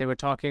podcast. They were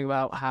talking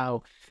about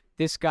how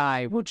this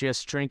guy will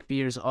just drink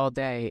beers all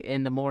day,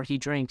 and the more he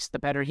drinks, the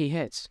better he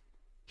hits.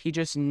 He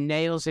just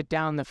nails it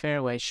down the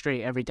fairway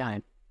straight every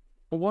time.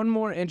 One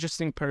more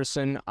interesting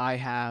person I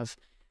have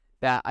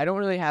that I don't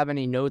really have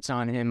any notes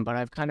on him, but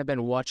I've kind of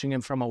been watching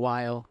him for a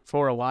while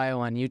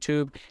on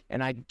YouTube,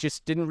 and I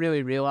just didn't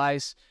really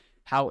realize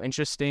how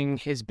interesting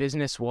his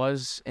business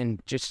was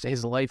and just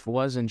his life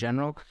was in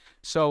general.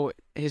 So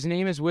his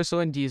name is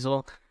Whistling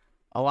Diesel.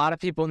 A lot of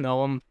people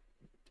know him.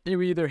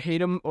 You either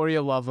hate him or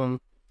you love him.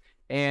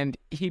 And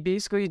he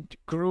basically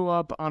grew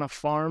up on a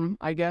farm,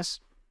 I guess.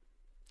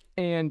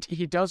 And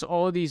he does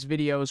all of these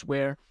videos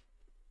where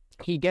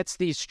he gets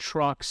these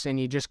trucks and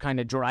he just kind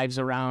of drives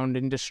around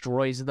and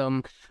destroys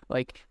them.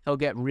 Like, he'll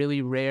get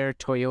really rare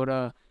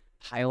Toyota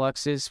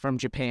Hiluxes from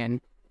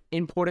Japan,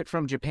 import it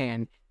from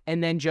Japan,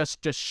 and then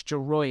just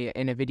destroy it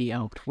in a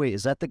video. Wait,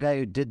 is that the guy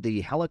who did the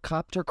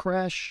helicopter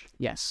crash?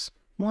 Yes.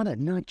 What a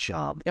nut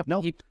job. Yep.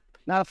 Nope,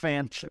 not a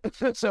fan.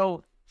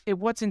 So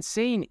what's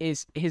insane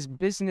is his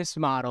business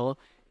model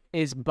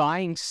is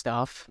buying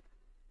stuff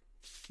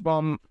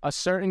from a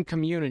certain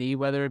community,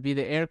 whether it be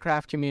the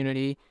aircraft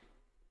community,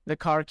 the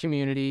car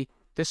community,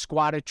 the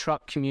squatted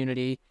truck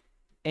community,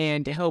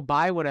 and he'll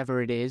buy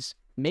whatever it is,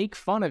 make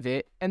fun of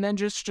it, and then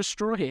just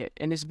destroy it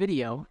in his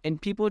video,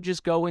 and people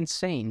just go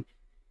insane.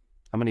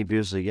 How many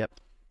views does he get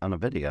on a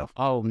video?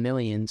 Oh,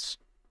 millions.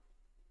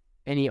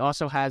 And he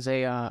also has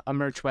a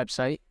merch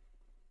website.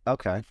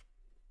 Okay.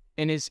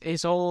 And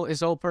his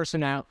whole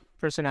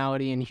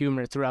personality and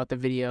humor throughout the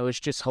video is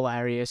just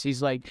hilarious.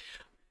 He's like,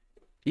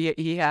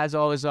 he has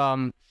all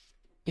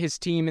his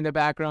team in the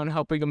background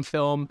helping him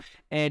film,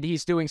 and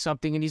he's doing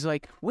something, and he's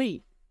like,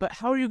 "Wait, but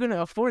how are you gonna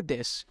afford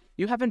this?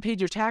 You haven't paid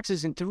your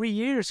taxes in 3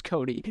 years,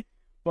 Cody."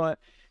 But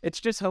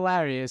it's just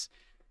hilarious.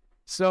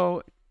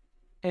 So,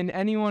 and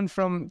anyone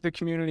from the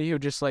community who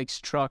just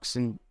likes trucks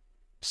and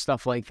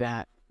stuff like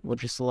that will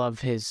just love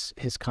his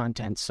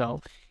content.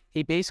 So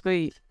he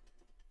basically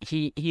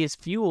he is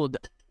fueled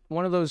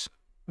one of those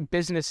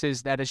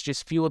businesses that is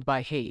just fueled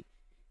by hate.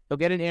 He'll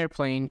get an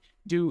airplane,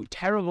 do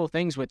terrible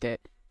things with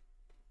it,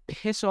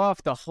 piss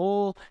off the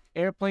whole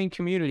airplane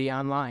community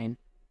online,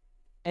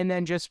 and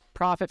then just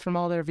profit from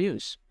all their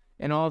views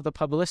and all of the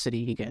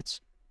publicity he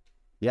gets.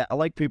 Yeah, I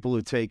like people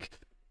who take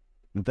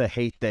the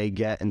hate they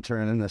get and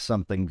turn it into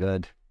something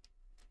good.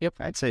 Yep.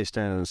 I'd say he's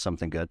turning into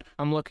something good.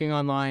 I'm looking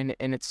online,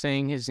 and it's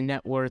saying his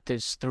net worth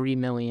is $3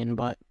 million,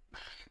 but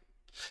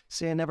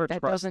see, I never that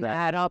trust doesn't that.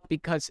 add up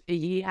because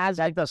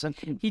that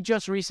doesn't. He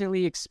just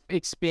recently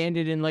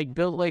expanded and like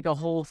built like a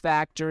whole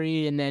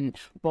factory, and then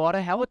bought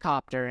a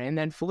helicopter, and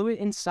then flew it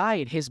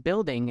inside his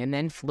building, and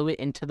then flew it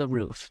into the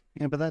roof.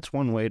 Yeah, but that's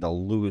one way to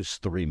lose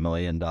 $3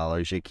 million.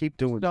 You keep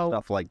doing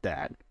stuff like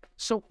that.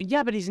 So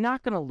yeah, but he's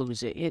not gonna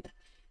lose it.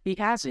 He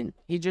hasn't.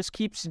 He just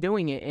keeps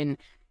doing it, and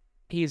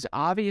he's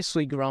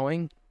obviously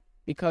growing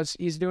because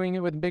he's doing it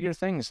with bigger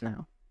things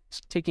now.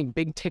 He's taking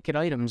big ticket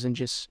items and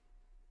just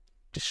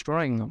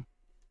destroying them.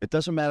 It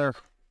doesn't matter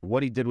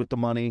what he did with the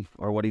money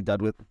or what he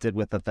did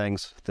with the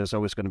things. There's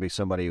always going to be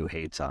somebody who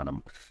hates on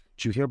him.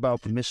 Did you hear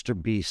about Mr.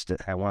 Beast?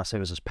 I want to say it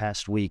was this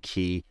past week.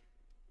 He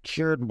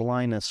cured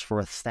blindness for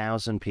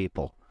 1,000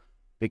 people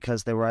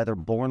because they were either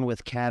born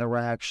with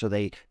cataracts or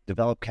they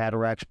developed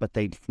cataracts, but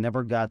they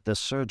never got the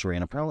surgery.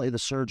 And apparently the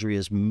surgery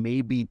is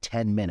maybe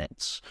 10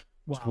 minutes,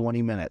 wow.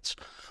 20 minutes.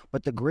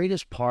 But the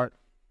greatest part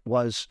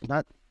was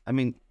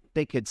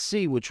they could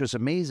see, which was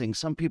amazing.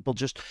 Some people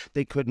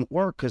they couldn't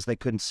work because they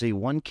couldn't see.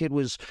 One kid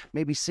was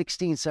maybe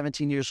 16,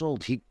 17 years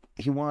old. He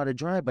wanted to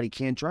drive, but he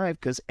can't drive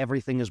because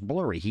everything is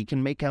blurry. He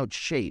can make out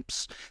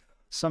shapes.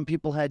 Some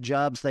people had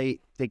jobs they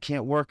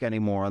can't work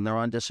anymore and they're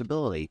on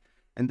disability.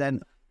 And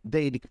then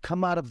they'd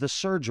come out of the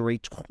surgery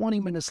 20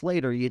 minutes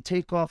later, you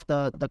take off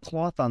the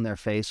cloth on their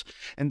face,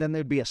 and then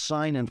there'd be a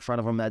sign in front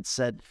of them that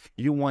said,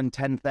 you won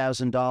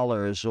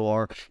 $10,000,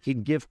 or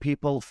he'd give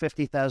people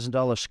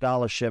 $50,000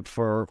 scholarship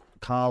for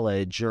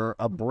college or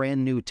a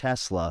brand new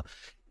Tesla.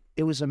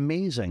 It was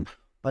amazing.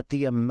 But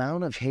the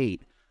amount of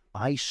hate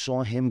I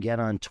saw him get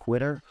on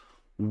Twitter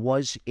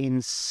was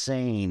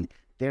insane.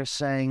 They're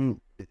saying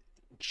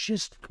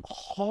just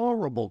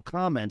horrible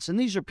comments, and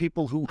these are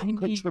people who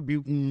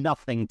contribute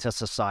nothing to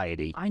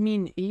society. I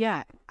mean,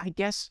 yeah, I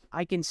guess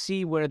I can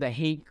see where the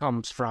hate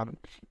comes from.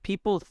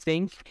 People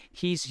think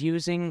he's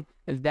using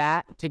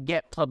that to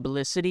get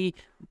publicity,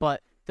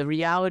 but the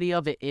reality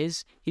of it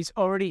is he's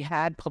already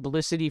had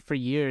publicity for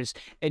years,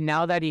 and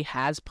now that he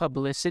has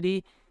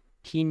publicity,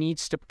 he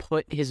needs to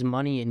put his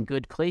money in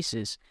good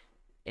places.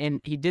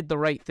 And he did the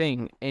right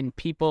thing, and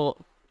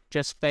people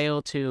just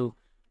fail to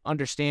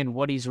understand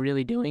what he's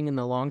really doing in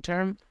the long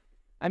term.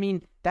 I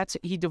mean,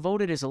 he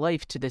devoted his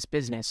life to this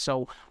business,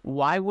 so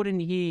why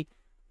wouldn't he,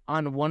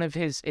 on one of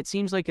his, it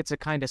seems like it's a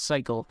kind of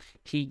cycle,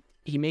 he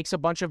makes a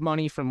bunch of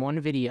money from one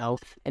video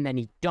and then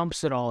he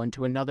dumps it all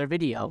into another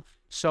video.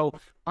 So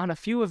on a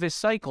few of his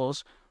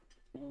cycles,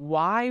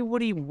 why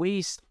would he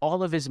waste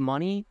all of his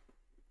money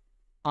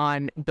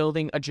on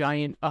building a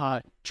giant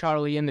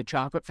Charlie and the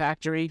Chocolate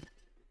Factory?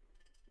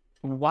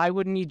 Why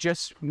wouldn't he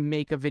just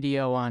make a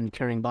video on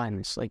curing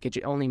blindness? Like, it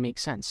only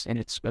makes sense, and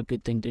it's a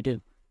good thing to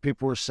do.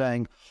 People were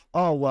saying,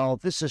 oh, well,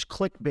 this is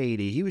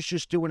clickbaity. He was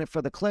just doing it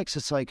for the clicks.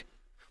 It's like,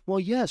 well,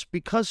 yes,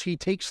 because he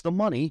takes the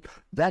money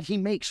that he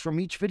makes from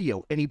each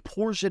video and he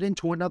pours it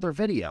into another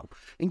video.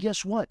 And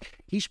guess what?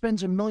 He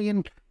spends $1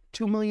 million,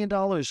 $2 million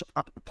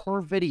per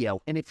video.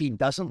 And if he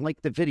doesn't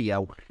like the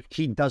video,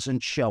 he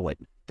doesn't show it.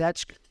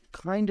 That's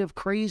kind of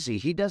crazy.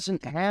 He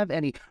doesn't have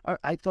any.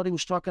 I thought he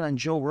was talking on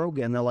Joe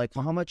Rogan. They're like,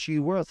 well, how much are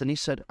you worth? And he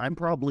said, I'm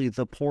probably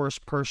the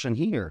poorest person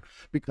here,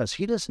 because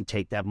he doesn't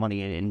take that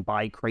money and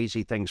buy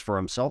crazy things for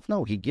himself.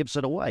 No, he gives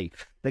it away.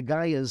 The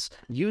guy is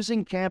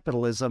using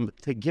capitalism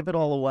to give it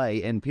all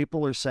away, and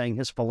people are saying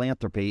his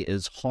philanthropy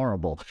is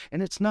horrible.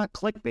 And it's not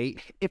clickbait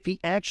if he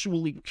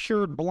actually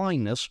cured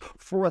blindness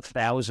for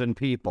 1,000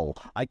 people.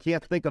 I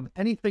can't think of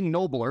anything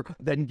nobler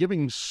than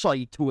giving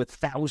sight to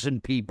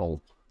 1,000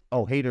 people.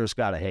 Oh, haters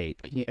gotta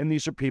hate. Yeah. And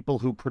these are people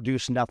who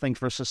produce nothing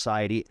for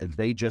society.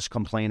 They just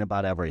complain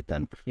about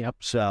everything. Yep.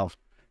 So,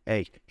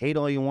 hey, hate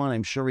all you want.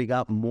 I'm sure he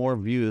got more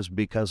views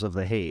because of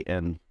the hate.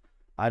 And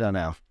I don't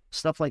know.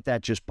 Stuff like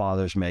that just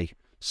bothers me.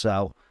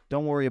 So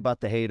don't worry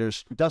about the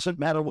haters. Doesn't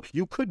matter.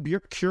 You could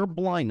cure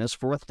blindness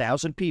for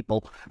 1,000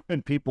 people,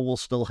 and people will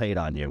still hate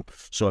on you.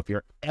 So if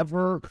you're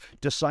ever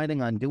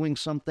deciding on doing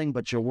something,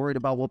 but you're worried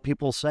about what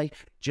people say,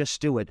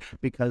 just do it,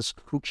 because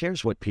who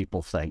cares what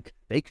people think?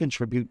 They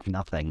contribute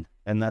nothing.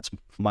 And that's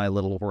my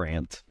little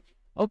rant.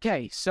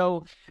 Okay,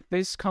 so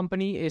this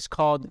company is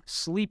called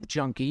Sleep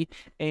Junkie,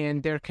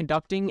 and they're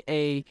conducting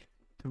a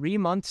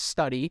 3-month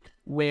study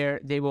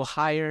where they will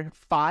hire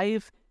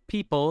 5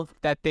 people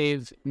that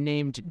they've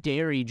named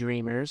Dairy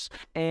Dreamers,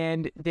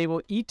 and they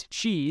will eat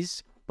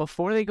cheese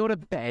before they go to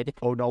bed.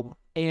 Oh, no.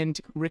 And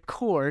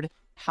record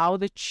how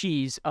the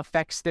cheese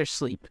affects their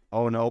sleep.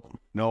 Oh, no.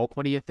 No.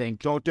 What do you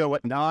think? Don't do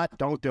it.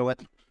 Don't do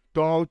it.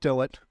 Don't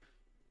do it.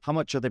 How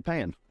much are they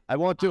paying? I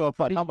won't do it,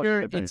 but how much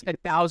are they paying? It's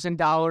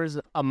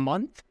 $1,000 a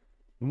month.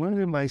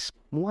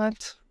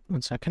 What?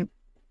 1 second.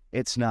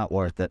 It's not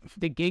worth it.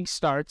 The gig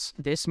starts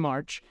this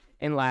March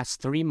and lasts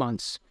 3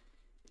 months.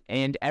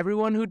 And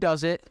everyone who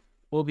does it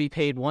will be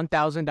paid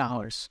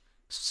 $1,000.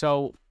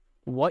 So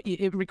what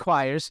it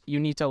requires, you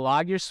need to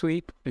log your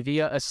sleep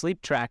via a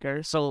sleep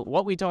tracker. So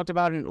what we talked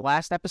about in the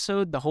last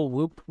episode, the whole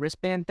Whoop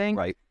wristband thing.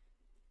 Right.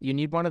 You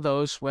need one of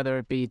those, whether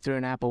it be through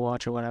an Apple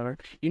Watch or whatever.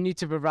 You need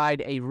to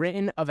provide a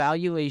written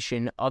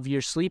evaluation of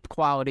your sleep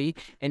quality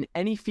and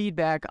any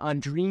feedback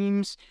on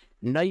dreams,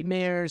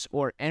 nightmares,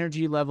 or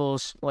energy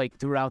levels, like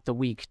throughout the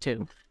week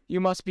too. You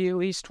must be at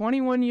least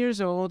 21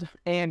 years old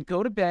and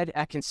go to bed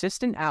at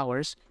consistent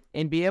hours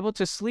and be able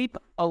to sleep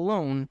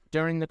alone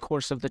during the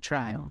course of the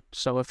trial.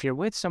 So if you're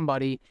with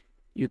somebody,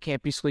 you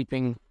can't be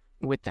sleeping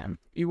with them.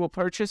 You will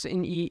purchase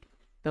and eat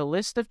the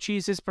list of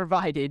cheeses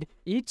provided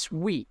each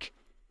week.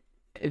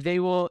 They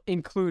will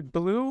include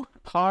blue,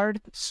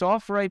 hard,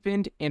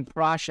 soft-ripened, and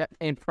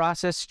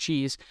processed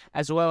cheese,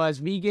 as well as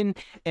vegan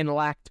and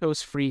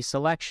lactose-free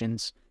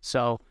selections.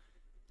 So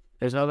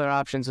there's other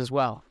options as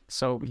well.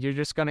 So you're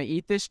just going to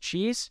eat this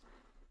cheese,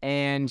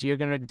 and you're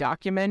going to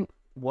document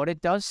what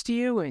it does to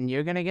you, and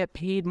you're going to get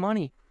paid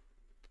money.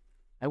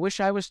 I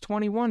wish I was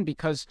 21,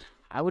 because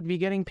I would be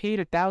getting paid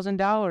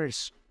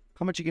 $1,000.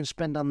 How much you can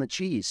spend on the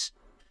cheese?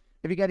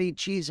 If you got to eat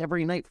cheese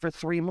every night for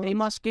 3 months? They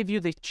must give you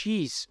the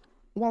cheese.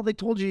 Well, they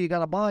told you got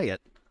to buy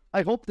it.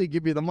 I hope they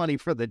give you the money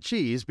for the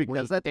cheese,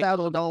 because that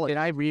 $1,000. Did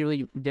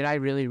I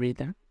really read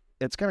that?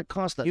 It's going to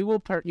cost us. You will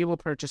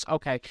purchase.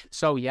 Okay,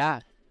 so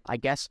yeah, I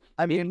guess.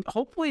 I mean,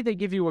 hopefully they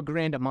give you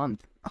 $1,000 a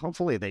month.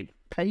 Hopefully they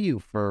pay you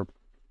for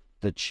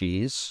the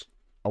cheese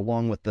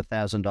along with the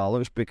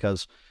 $1,000,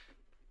 because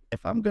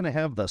if I'm going to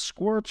have the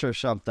squirts or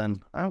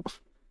something,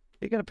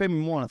 you got to pay me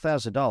more than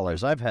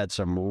 $1,000. I've had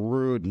some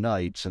rude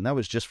nights, and that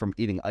was just from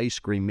eating ice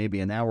cream maybe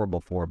an hour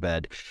before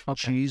bed.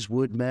 Okay. Cheese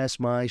would mess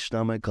my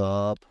stomach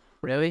up.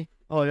 Really?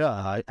 Oh,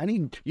 yeah.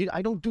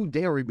 I don't do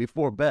dairy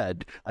before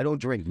bed. I don't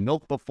drink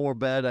milk before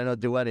bed. I don't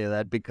do any of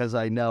that because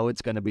I know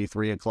it's going to be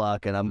 3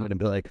 o'clock and I'm going to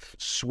be like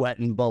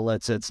sweating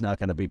bullets. It's not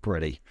going to be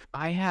pretty.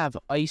 I have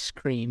ice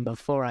cream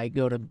before I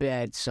go to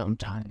bed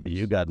sometimes.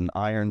 You got an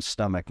iron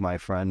stomach, my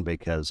friend,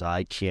 because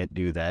I can't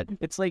do that.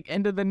 It's like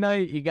end of the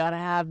night. You got to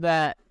have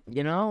that,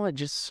 it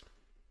just...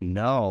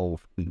 No.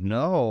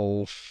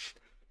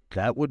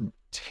 That would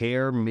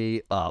tear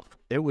me up.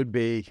 It would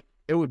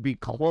be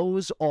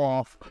clothes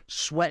off,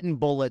 sweating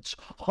bullets,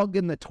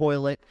 hugging the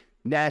toilet,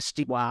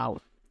 nasty.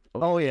 Wow.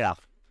 Oh, yeah.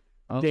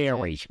 Okay.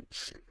 Dairy.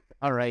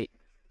 All right.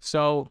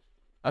 So,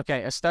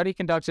 a study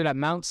conducted at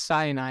Mount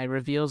Sinai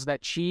reveals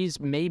that cheese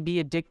may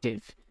be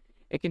addictive.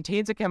 It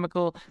contains a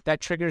chemical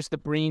that triggers the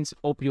brain's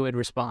opioid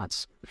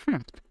response.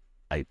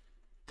 I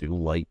do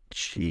like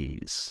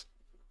cheese.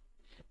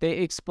 They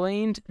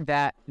explained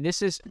that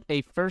this is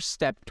a first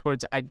step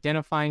towards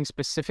identifying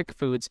specific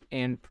foods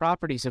and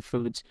properties of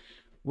foods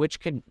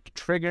which could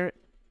trigger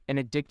an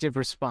addictive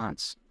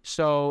response.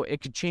 So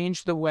it could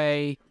change the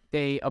way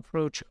they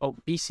approach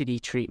obesity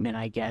treatment,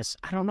 I guess.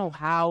 I don't know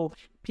how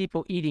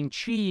people eating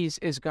cheese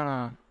is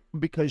gonna...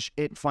 Because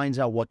it finds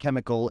out what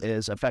chemical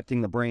is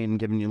affecting the brain,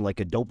 giving you like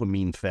a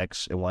dopamine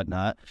fix and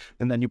whatnot.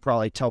 And then you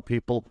probably tell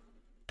people,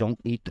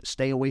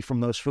 stay away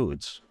from those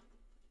foods.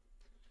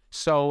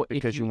 So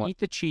if you eat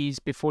the cheese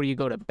before you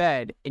go to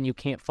bed and you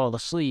can't fall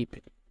asleep,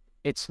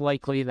 it's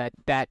likely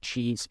that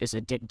cheese is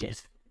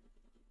addictive.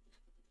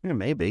 Yeah,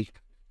 maybe.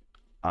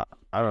 I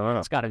don't know.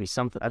 It's got to be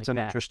something That's an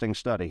interesting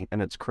study, and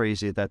it's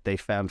crazy that they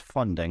found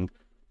funding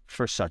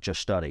for such a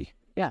study.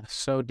 Yeah,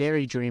 so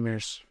Dairy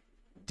Dreamers.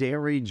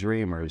 Dairy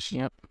Dreamers.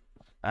 Yep.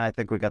 I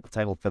think we got the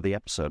title for the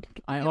episode.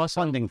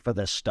 Funding for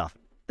this stuff.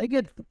 They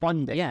get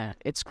funding. Yeah,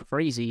 it's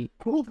crazy.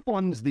 Who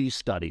funds these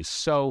studies?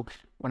 So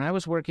when I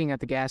was working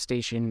at the gas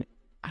station,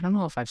 I don't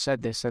know if I've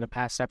said this in a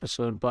past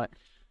episode, but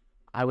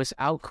I was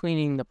out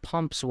cleaning the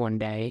pumps one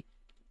day,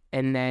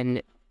 and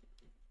then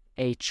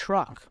a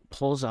truck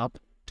pulls up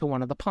to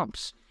one of the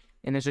pumps,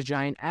 and there's a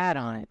giant ad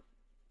on it,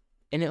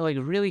 and it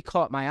really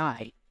caught my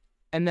eye.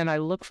 And then I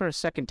look for a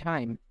second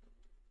time,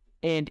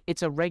 and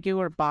it's a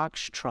regular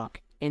box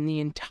truck, and the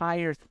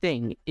entire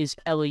thing is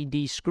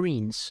LED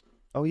screens.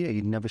 Oh yeah,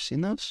 you'd never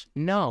seen those?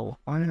 No.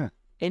 Why not?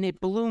 And it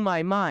blew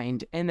my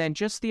mind. And then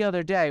just the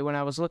other day when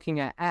I was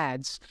looking at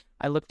ads,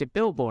 I looked at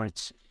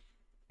billboards,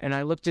 and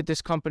I looked at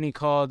this company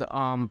called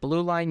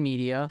Blue Line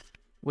Media,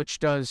 which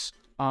does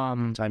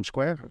Times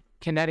Square,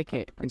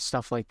 Connecticut and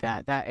stuff like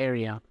that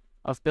area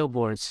of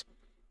billboards.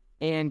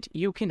 And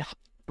you can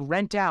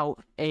rent out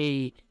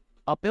a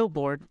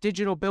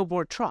digital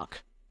billboard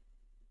truck.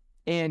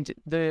 And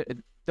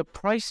the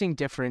pricing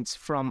difference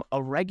from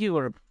a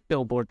regular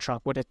billboard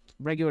truck with a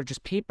regular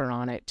just paper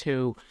on it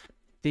to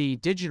the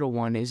digital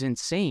one is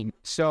insane.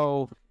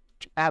 So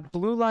at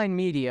Blue Line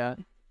Media,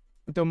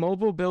 the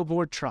mobile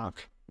billboard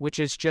truck, which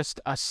is just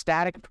a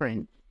static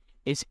print,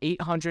 is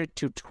 $800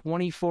 to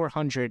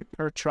 $2,400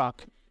 per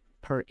truck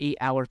per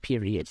 8-hour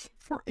period.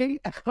 For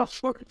 8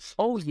 hours?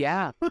 Oh,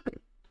 yeah.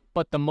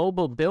 But the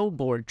mobile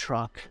billboard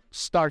truck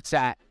starts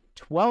at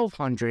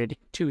 $1,200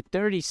 to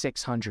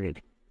 $3,600.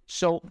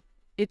 So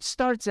it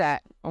starts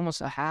at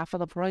almost a half of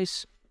the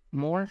price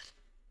more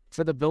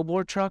for the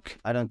billboard truck.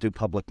 I don't do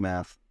public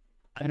math.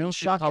 I don't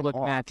do public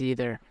math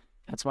either.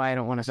 That's why I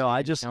don't want to say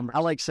numbers. I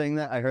like saying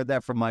that. I heard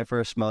that from my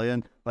first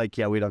million.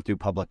 Yeah, we don't do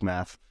public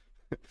math.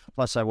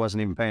 Plus, I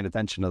wasn't even paying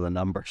attention to the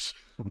numbers.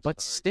 But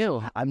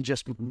still. I'm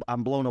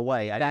blown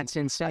away. That's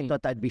insane. I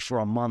thought that'd be for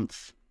a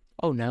month.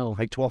 Oh, no.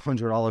 Like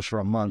 $1,200 for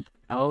a month.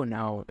 Oh,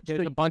 no.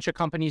 There's a bunch of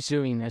companies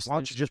doing this. Why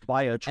don't you just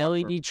buy a truck?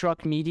 LED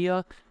truck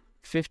media,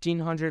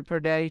 $1,500 per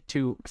day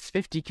to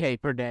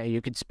 $50K per day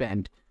you could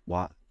spend.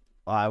 What?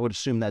 I would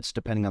assume that's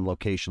depending on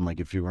location. Like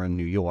if you were in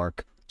New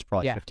York, it's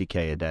probably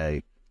 $50K a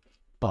day.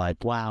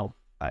 But wow.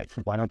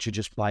 Why don't you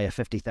just buy a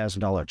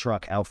 $50,000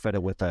 truck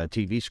outfitted with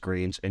TV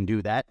screens and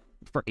do that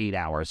for 8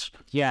 hours?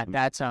 Yeah,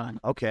 that's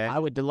okay. I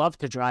would love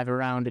to drive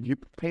around and you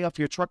pay off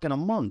your truck in a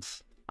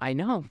month. I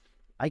know.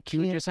 I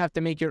can't. You just have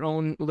to make your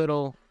own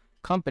little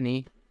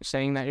company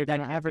saying that you're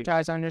going to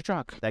advertise on your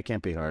truck. That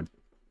can't be hard.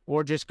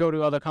 Or just go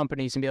to other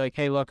companies and be like,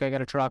 hey, look, I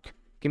got a truck.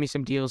 Give me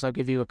some deals. I'll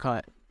give you a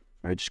cut.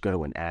 Or just go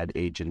to an ad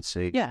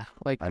agency. Yeah,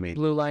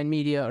 Blue Line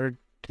Media or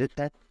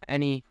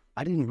any.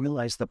 I didn't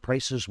realize the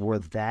prices were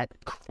that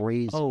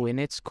crazy. Oh, and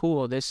it's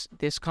cool. This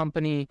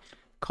company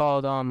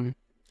called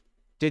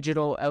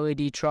Digital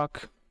LED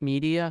Truck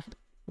Media,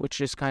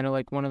 which is kind of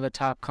like one of the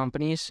top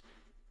companies,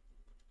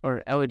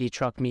 or LED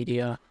Truck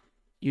Media.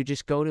 You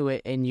just go to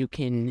it and you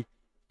can.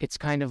 It's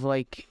kind of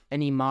like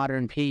any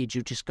modern page.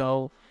 You just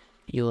go,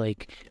 you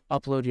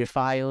upload your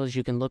files.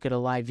 You can look at a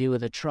live view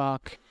of the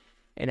truck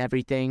and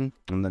everything,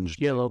 and then just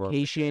your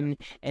location,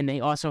 and they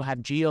also have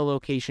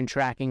geolocation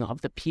tracking of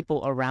the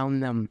people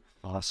around them.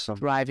 Awesome.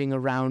 Driving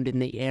around in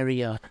the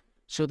area,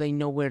 so they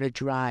know where to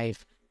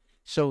drive.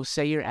 So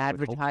say you're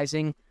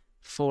advertising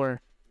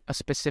for a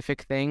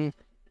specific thing,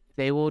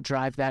 they will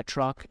drive that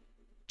truck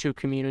to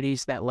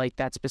communities that like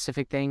that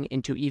specific thing,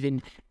 into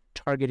even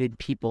targeted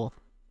people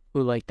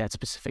who like that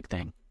specific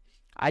thing.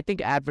 I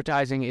think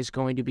advertising is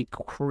going to be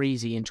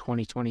crazy in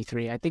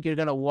 2023. I think you're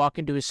going to walk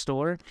into a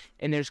store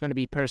and there's going to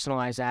be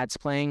personalized ads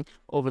playing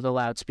over the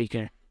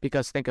loudspeaker.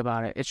 Because think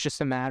about it, it's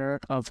just a matter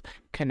of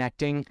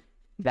connecting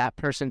that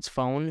person's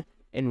phone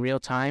in real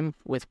time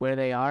with where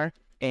they are,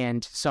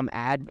 and some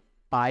ad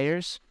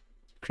buyers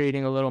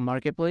creating a little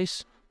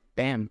marketplace.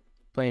 Bam,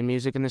 playing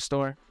music in the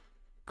store.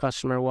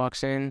 Customer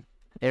walks in,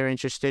 they're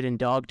interested in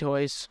dog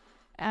toys.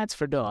 Ads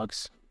for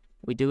dogs.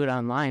 We do it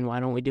online, why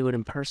don't we do it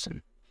in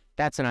person?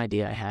 That's an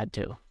idea I had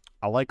too.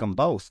 I like them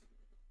both.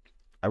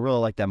 I really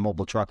like that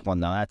mobile truck one,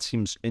 though. That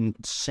seems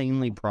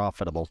insanely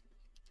profitable.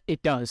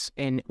 It does.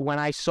 And when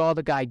I saw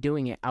the guy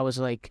doing it, I was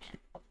like,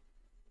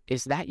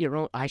 is that your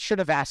own? I should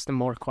have asked him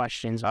more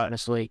questions,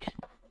 honestly.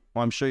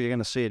 Well, I'm sure you're going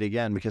to see it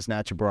again because now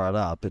that you brought it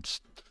up.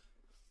 It's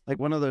like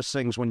one of those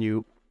things when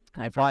you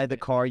buy the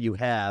car you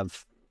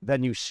have,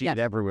 then you see it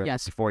everywhere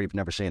before you've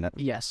never seen it.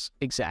 Yes,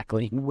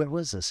 exactly. Where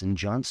was this? In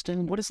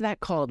Johnston? What is that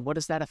called? What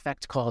is that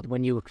effect called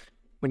when you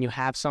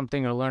have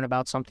something or learn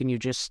about something, you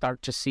just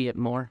start to see it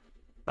more?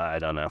 I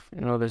don't know.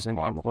 I know there's a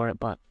name for it,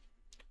 but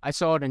I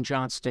saw it in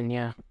Johnston,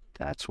 yeah.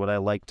 That's what I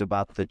liked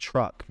about the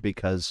truck,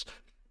 because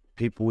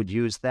people would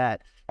use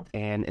that,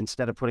 and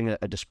instead of putting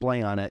a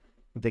display on it,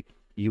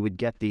 you would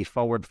get the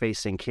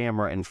forward-facing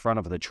camera in front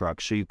of the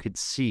truck so you could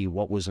see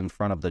what was in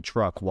front of the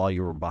truck while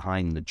you were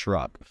behind the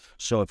truck.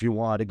 So if you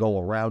wanted to go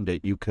around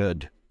it, you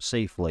could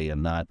safely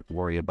and not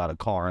worry about a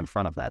car in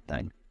front of that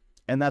thing.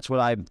 And that's what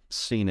I've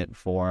seen it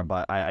for,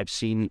 but I've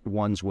seen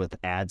ones with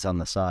ads on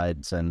the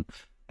sides, and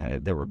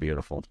they were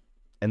beautiful.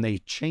 And they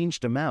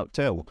changed them out,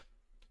 too.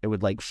 It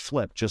would, like,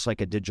 flip, just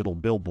like a digital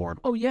billboard.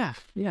 Oh, yeah,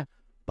 yeah.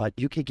 But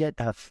you could get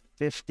a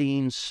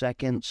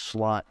 15-second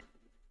slot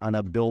on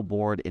a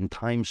billboard in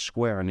Times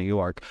Square in New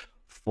York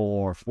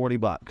for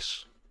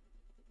 $40.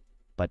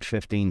 But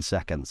 15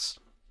 seconds.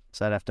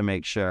 So I'd have to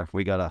make sure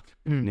we go to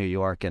New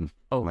York and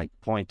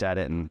point at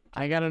it. And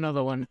I got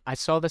another one. I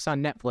saw this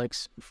on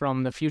Netflix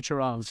from the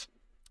future of.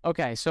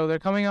 Okay, so they're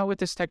coming out with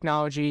this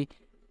technology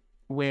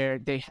where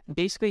they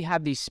basically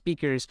have these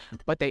speakers,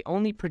 but they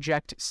only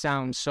project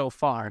sound so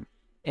far,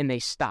 and they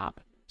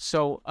stop.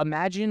 So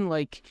imagine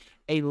like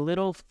a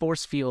little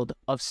force field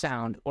of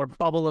sound or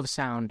bubble of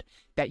sound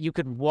that you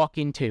could walk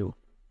into.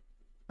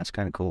 That's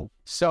kind of cool.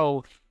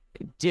 So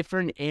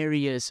different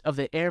areas of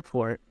the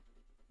airport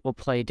will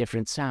play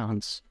different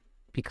sounds,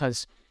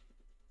 because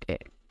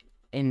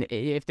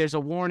if there's a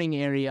warning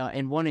area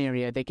in one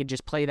area, they could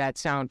just play that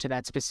sound to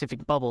that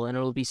specific bubble and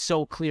it'll be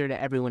so clear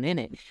to everyone in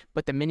it.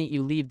 But the minute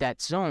you leave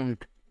that zone,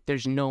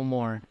 there's no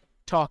more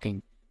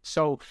talking.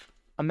 So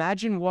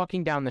imagine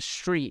walking down the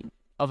street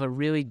of a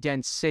really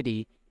dense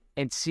city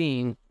and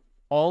seeing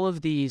all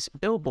of these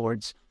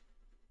billboards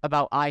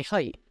about eye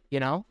height,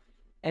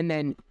 and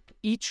then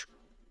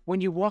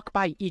when you walk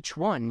by each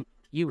one,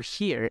 you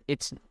hear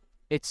it's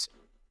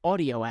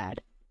audio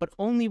ad, but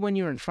only when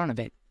you're in front of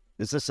it.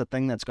 Is this a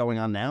thing that's going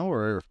on now,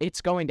 or?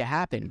 It's going to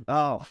happen.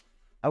 Oh,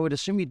 I would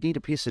assume you'd need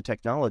a piece of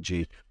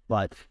technology,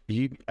 but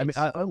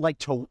I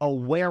like a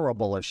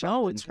wearable or something.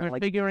 No, it's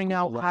figuring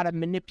out how to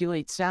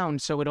manipulate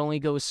sound so it only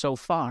goes so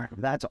far.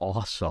 That's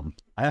awesome.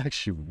 I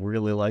actually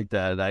really like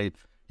that.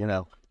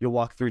 You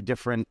walk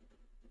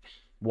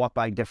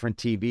by different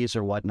TVs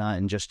or whatnot,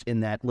 and just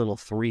in that little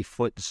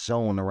 3-foot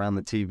zone around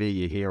the TV,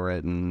 you hear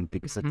it, and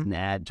because it's an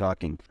ad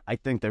talking. I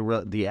think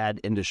the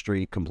ad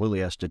industry completely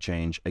has to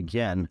change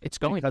again. It's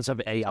going because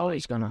of AI. It's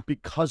always gonna.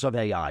 Because of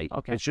AI.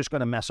 Okay. It's just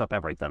going to mess up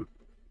everything.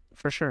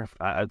 For sure.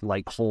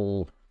 Like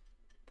whole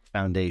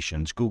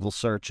foundations. Google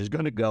search is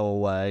going to go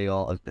away.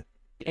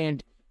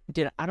 And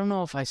I don't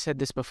know if I said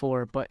this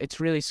before, but it's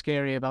really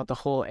scary about the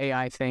whole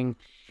AI thing,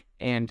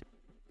 and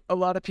a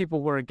lot of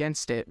people were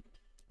against it.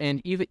 And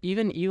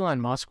even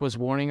Elon Musk was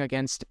warning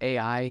against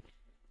AI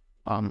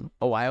a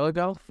while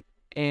ago.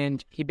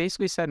 And he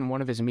basically said in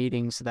one of his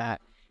meetings that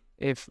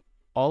if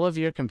all of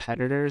your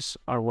competitors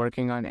are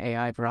working on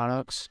AI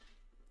products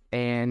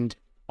and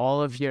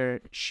all of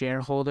your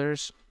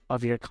shareholders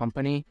of your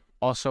company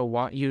also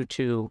want you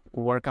to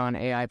work on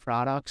AI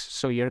products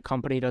so your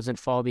company doesn't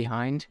fall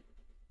behind,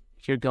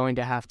 you're going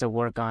to have to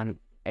work on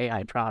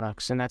AI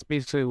products. And that's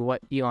basically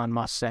what Elon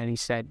Musk said. He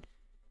said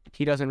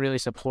he doesn't really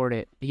support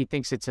it. He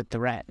thinks it's a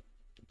threat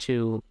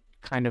to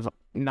kind of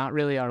not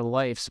really our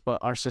lives, but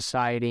our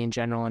society in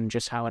general and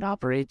just how it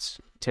operates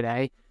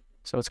today.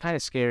 So it's kind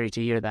of scary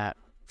to hear that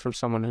from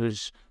someone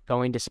who's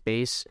going to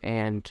space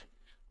and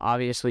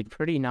obviously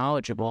pretty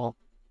knowledgeable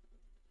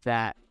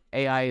that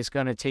AI is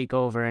going to take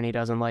over and he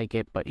doesn't like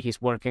it, but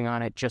he's working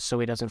on it just so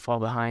he doesn't fall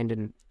behind.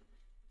 And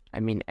I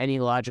mean, any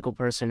logical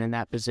person in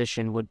that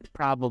position would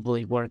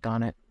probably work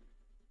on it.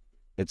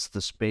 It's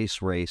the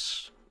space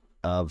race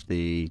of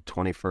the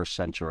 21st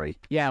century.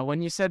 Yeah,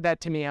 when you said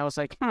that to me, I was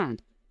like,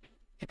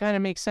 it kind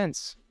of makes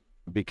sense.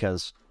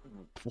 Because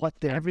what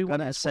they're going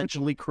to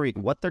essentially create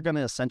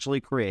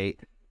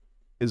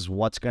is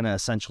what's going to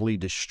essentially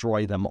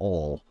destroy them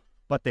all.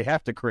 But they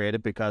have to create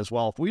it because,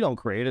 well, if we don't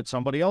create it,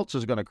 somebody else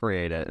is going to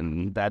create it.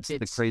 And that's the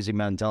crazy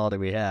mentality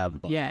we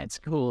have. Yeah, it's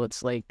cool.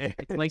 It's like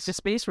the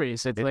space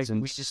race. It's like insane.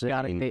 We just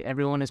got it.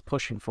 Everyone is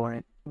pushing for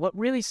it. What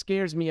really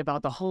scares me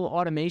about the whole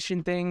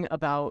automation thing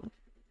about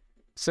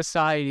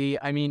society,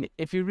 I mean,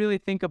 if you really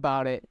think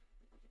about it,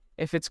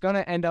 if it's going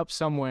to end up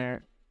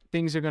somewhere,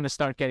 things are going to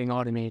start getting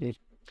automated.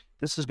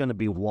 This is going to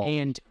be WALL-E.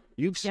 And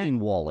you've seen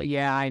WALL-E.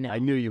 Yeah, I know. I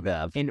knew you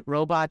have. And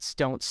robots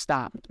don't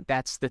stop.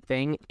 That's the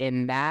thing.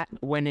 And that,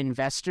 when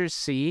investors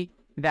see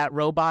that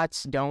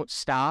robots don't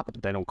stop,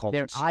 they don't call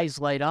their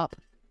eyes light up.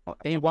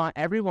 They want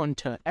every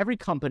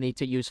company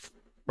to use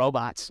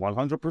robots.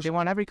 100%. They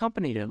want every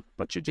company to,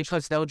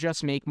 because they'll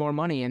just make more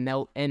money, and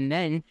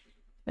then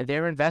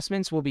their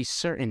investments will be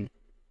certain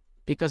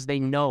because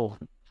they know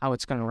how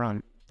it's going to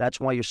run. That's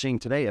why you're seeing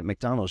today at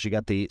McDonald's, you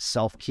got the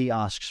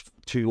self-kiosks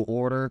to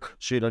order,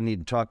 so you don't need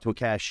to talk to a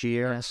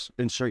cashier,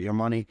 insert your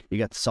money. You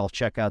got the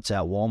self-checkouts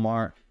at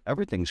Walmart.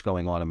 Everything's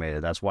going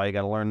automated. That's why you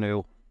got to learn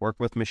to work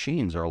with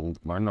machines or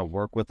learn to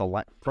work with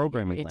a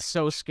programming. It's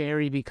so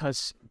scary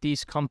because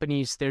these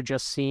companies, they're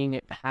just seeing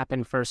it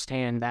happen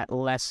firsthand, that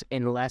less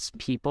and less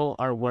people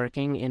are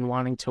working and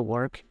wanting to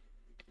work.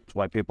 That's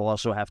why people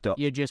also have to...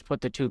 You just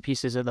put the two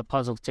pieces of the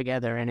puzzle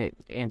together and it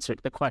answered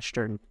the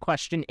question.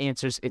 Question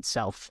answers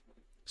itself.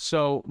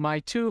 So my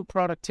 2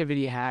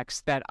 productivity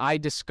hacks that I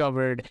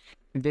discovered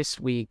this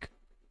week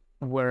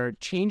were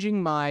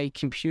changing my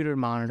computer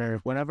monitor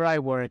whenever I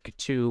work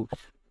to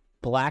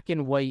black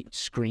and white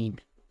screen.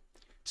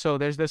 So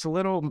there's this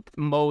little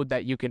mode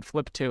that you can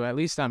flip to, at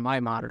least on my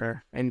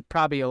monitor, and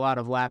probably a lot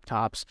of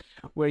laptops,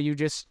 where you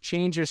just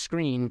change your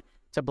screen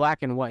to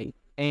black and white.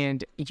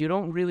 And you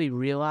don't really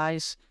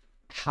realize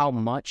how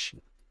much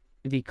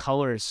the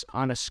colors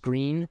on a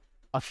screen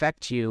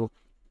affect you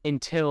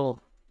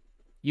until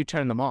you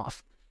turn them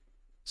off.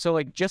 So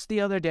like just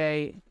the other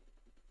day,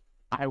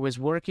 I was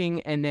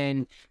working and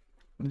then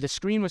the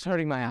screen was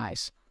hurting my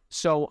eyes.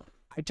 So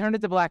I turned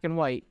it to black and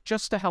white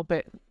just to help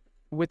it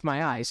with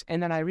my eyes.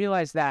 And then I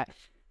realized that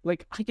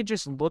like I could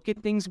just look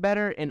at things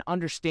better and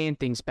understand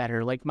things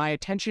better. Like my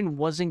attention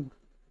wasn't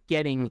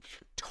getting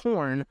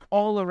torn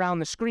all around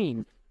the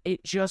screen.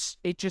 It just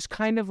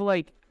kind of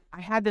like, I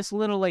had this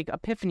little like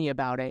epiphany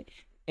about it.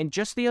 And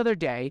just the other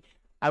day,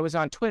 I was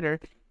on Twitter,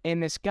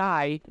 and this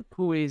guy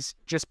who is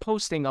just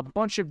posting a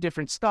bunch of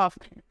different stuff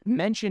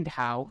mentioned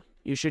how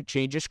you should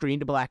change your screen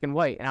to black and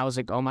white. And I was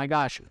like, oh my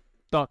gosh,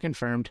 thought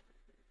confirmed.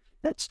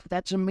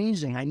 That's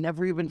amazing. I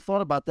never even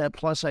thought about that.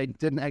 Plus, I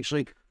didn't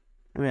actually...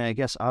 I mean, I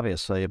guess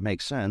obviously it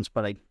makes sense,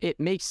 but It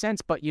makes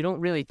sense, but you don't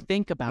really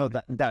think about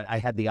it. That I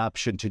had the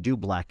option to do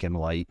black and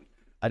white.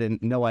 I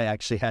didn't know I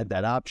actually had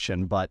that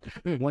option, but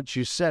once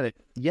you said it,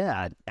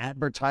 yeah,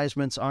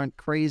 advertisements aren't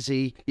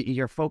crazy.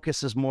 Your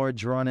focus is more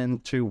drawn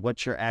into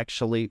what you're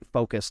actually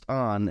focused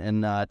on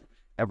and not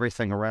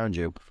everything around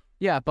you.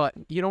 Yeah, but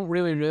you don't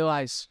really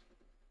realize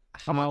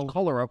how much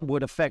color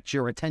would affect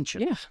your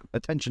attention. Yeah.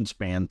 Attention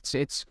span.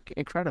 It's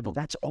incredible.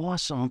 That's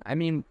awesome. I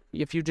mean,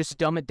 if you just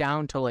dumb it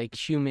down to like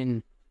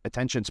human...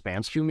 Attention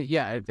spans.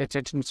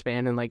 Attention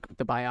span and like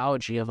the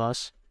biology of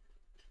us,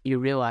 you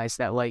realize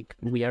that like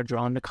we are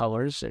drawn to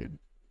colors, and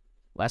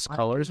less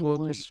colors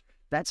will just...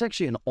 That's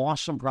actually an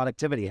awesome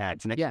productivity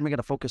hack. Next time I got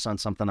to focus on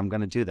something, I'm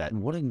going to do that.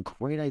 What a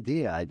great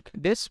idea.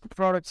 This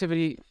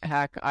productivity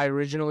hack I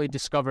originally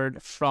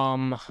discovered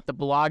from the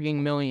Blogging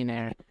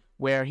Millionaire,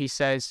 where he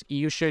says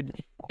you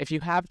should, if you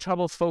have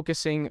trouble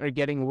focusing or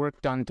getting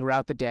work done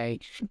throughout the day,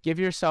 give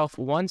yourself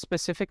one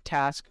specific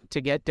task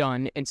to get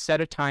done and set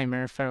a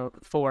timer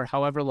for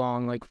however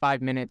long, like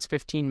 5 minutes,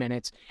 15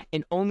 minutes,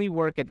 and only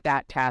work at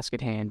that task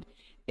at hand,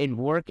 and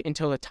work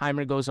until the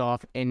timer goes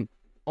off, and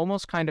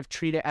almost kind of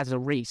treat it as a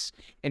race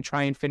and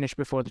try and finish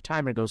before the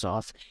timer goes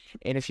off.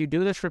 And if you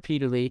do this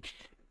repeatedly,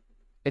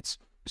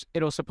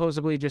 it'll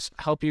supposedly just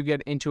help you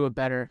get into a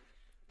better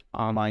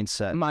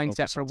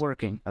mindset for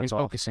working and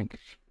focusing.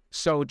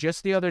 So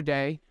just the other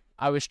day,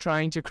 I was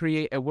trying to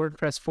create a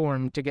WordPress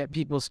form to get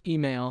people's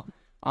email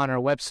on our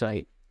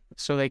website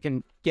so they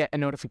can get a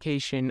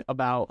notification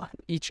about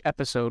each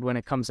episode when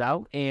it comes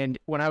out. And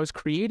when I was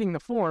creating the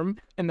form,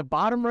 in the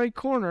bottom right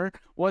corner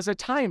was a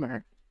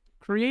timer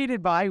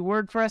created by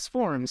WordPress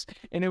Forms.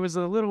 And it was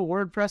a little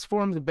WordPress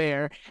Forms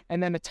bear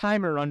and then a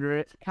timer under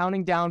it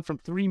counting down from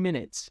 3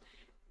 minutes.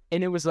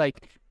 And it was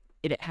like,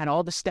 it had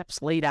all the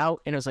steps laid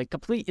out, and it was like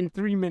complete in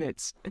 3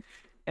 minutes.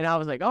 And I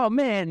was like, oh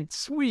man,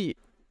 sweet.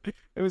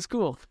 It was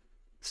cool.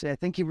 See, I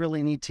think you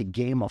really need to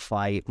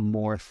gamify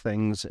more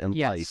things in life.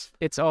 Yes,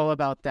 it's all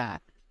about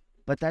that.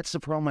 But that's the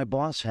problem my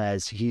boss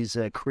has. He's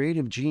a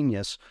creative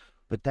genius,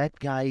 but that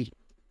guy,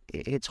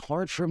 it's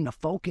hard for him to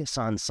focus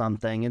on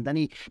something. And then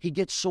he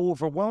gets so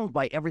overwhelmed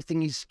by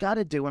everything he's got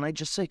to do. And I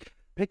just say,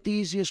 pick the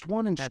easiest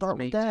one and start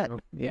with that. Too.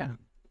 Yeah.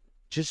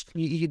 Just,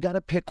 you got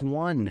to pick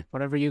one.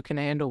 Whatever you can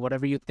handle,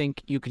 whatever you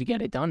think you could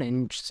get it done,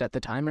 and just set the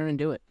timer and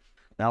do it.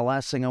 Now,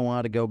 last thing I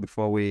wanted to go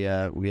before we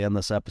end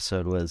this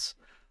episode was,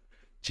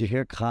 did you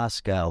hear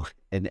Costco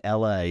in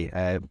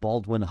L.A.,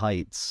 Baldwin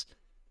Heights?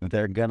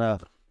 They're going to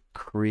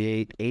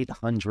create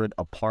 800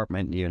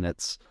 apartment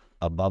units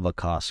above a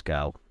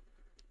Costco.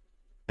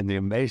 And the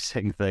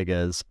amazing thing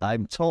is,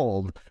 I'm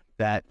told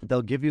that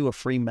they'll give you a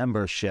free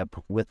membership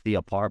with the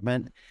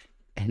apartment,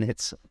 and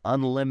it's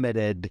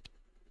unlimited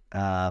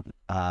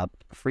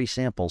free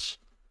samples.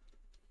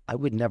 I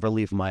would never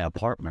leave my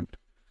apartment.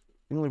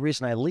 The only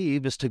reason I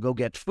leave is to go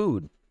get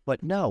food.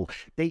 But no,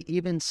 they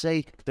even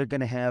say they're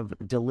going to have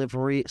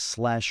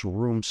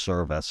delivery/room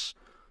service.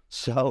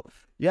 So,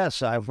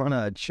 yes, I want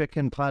a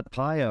chicken pot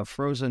pie, a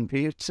frozen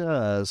pizza,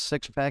 a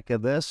 6-pack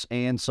of this,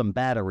 and some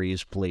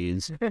batteries,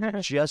 please.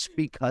 Just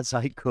because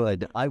I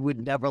could. I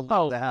would never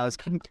leave the house.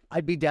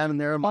 I'd be down in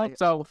there.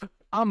 Also,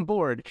 I'm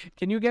bored.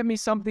 Can you get me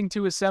something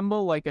to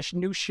assemble, like a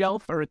new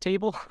shelf or a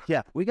table?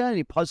 Yeah, we got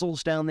any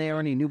puzzles down there?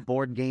 Any new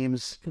board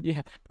games?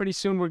 Yeah, pretty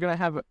soon we're going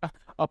to have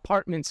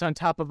apartments on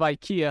top of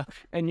IKEA,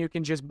 and you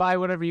can just buy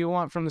whatever you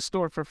want from the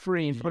store for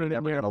free and put it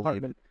in your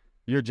apartment.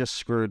 You're just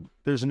screwed.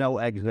 There's no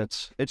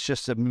exits. It's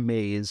just a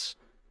maze.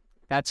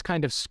 That's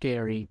kind of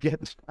scary.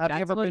 Have you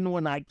ever been to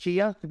an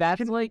IKEA?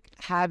 That's like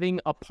having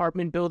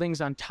apartment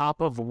buildings on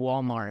top of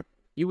Walmart.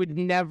 You would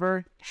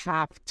never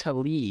have to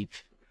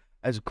leave.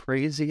 As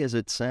crazy as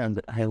it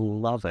sounds, I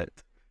love it.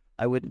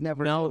 I would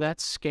never. No,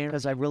 that's scary.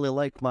 Because I really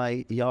like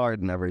my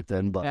yard and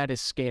everything, but that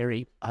is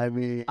scary. I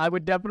mean, I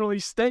would definitely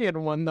stay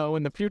in one though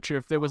in the future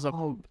if there was a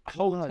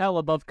hotel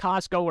above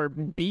Costco or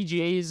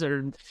BJ's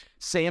or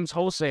Sam's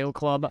Wholesale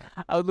Club.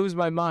 I would lose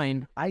my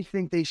mind. I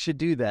think they should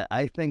do that.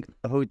 I think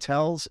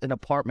hotels and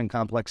apartment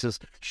complexes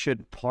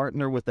should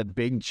partner with a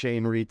big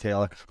chain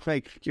retailer.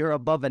 Like you're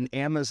above an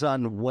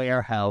Amazon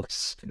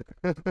warehouse.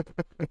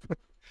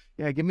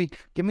 Yeah, give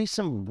me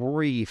some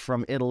brie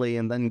from Italy,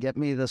 and then get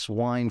me this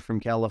wine from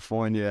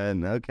California.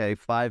 And okay,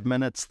 5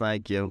 minutes,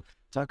 thank you.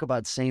 Talk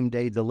about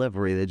same-day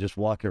delivery. They just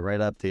walk it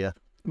right up to you.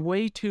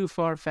 Way too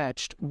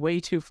far-fetched. Way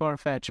too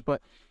far-fetched.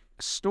 But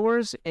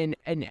stores and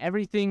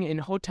everything in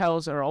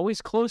hotels are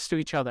always close to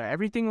each other.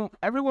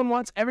 Everyone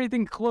wants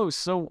everything close.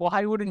 So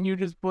why wouldn't you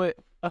just put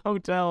a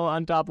hotel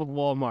on top of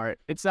Walmart?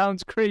 It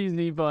sounds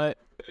crazy, but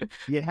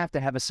you'd have to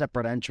have a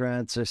separate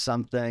entrance or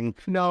something.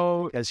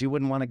 No, because you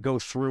wouldn't want to go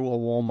through a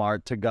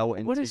Walmart to go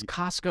into. What is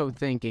Costco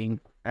thinking?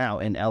 Now,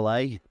 in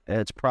LA,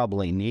 it's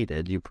probably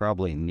needed. You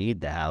probably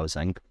need the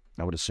housing.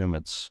 I would assume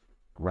it's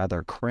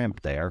rather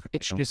cramped there.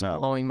 It's just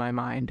blowing my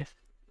mind.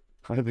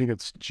 I think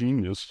it's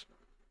genius.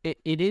 It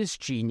is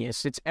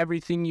genius. It's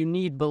everything you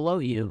need below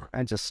you.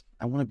 I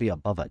want to be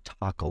above a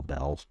Taco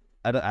Bell.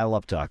 I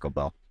love Taco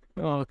Bell.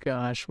 Oh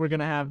gosh, we're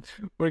gonna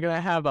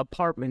have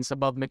apartments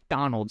above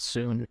McDonald's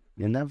soon.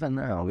 You never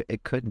know.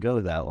 It could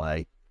go that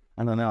way.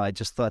 I don't know. I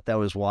just thought that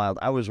was wild.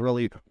 I was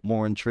really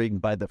more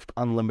intrigued by the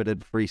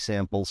unlimited free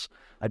samples.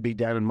 I'd be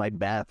down in my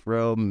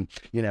bathroom,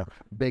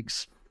 big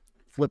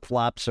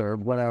flip-flops or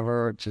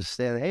whatever, just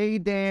saying, hey,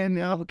 Dan,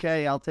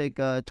 okay, I'll take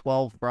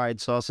 12 fried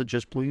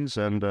sausages, please,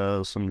 and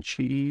some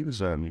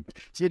cheese. And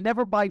so you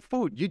never buy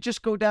food. You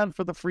just go down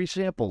for the free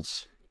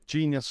samples.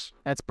 Genius.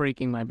 That's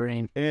breaking my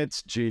brain.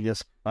 It's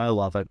genius. I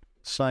love it.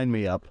 Sign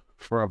me up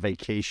for a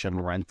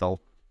vacation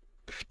rental.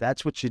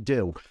 That's what you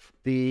do.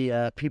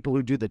 The people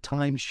who do the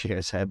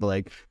timeshares have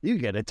you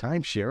get a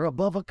timeshare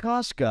above a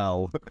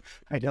Costco.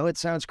 I know it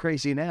sounds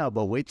crazy now,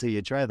 but wait till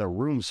you try the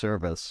room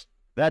service.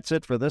 That's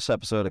it for this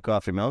episode of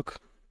Coffee Milk.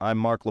 I'm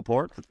Mark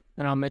Laporte.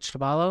 And I'm Mitch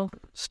Taballo.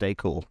 Stay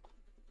cool.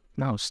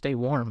 No, stay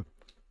warm.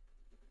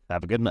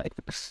 Have a good night.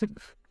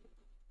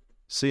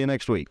 See you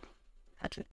next week.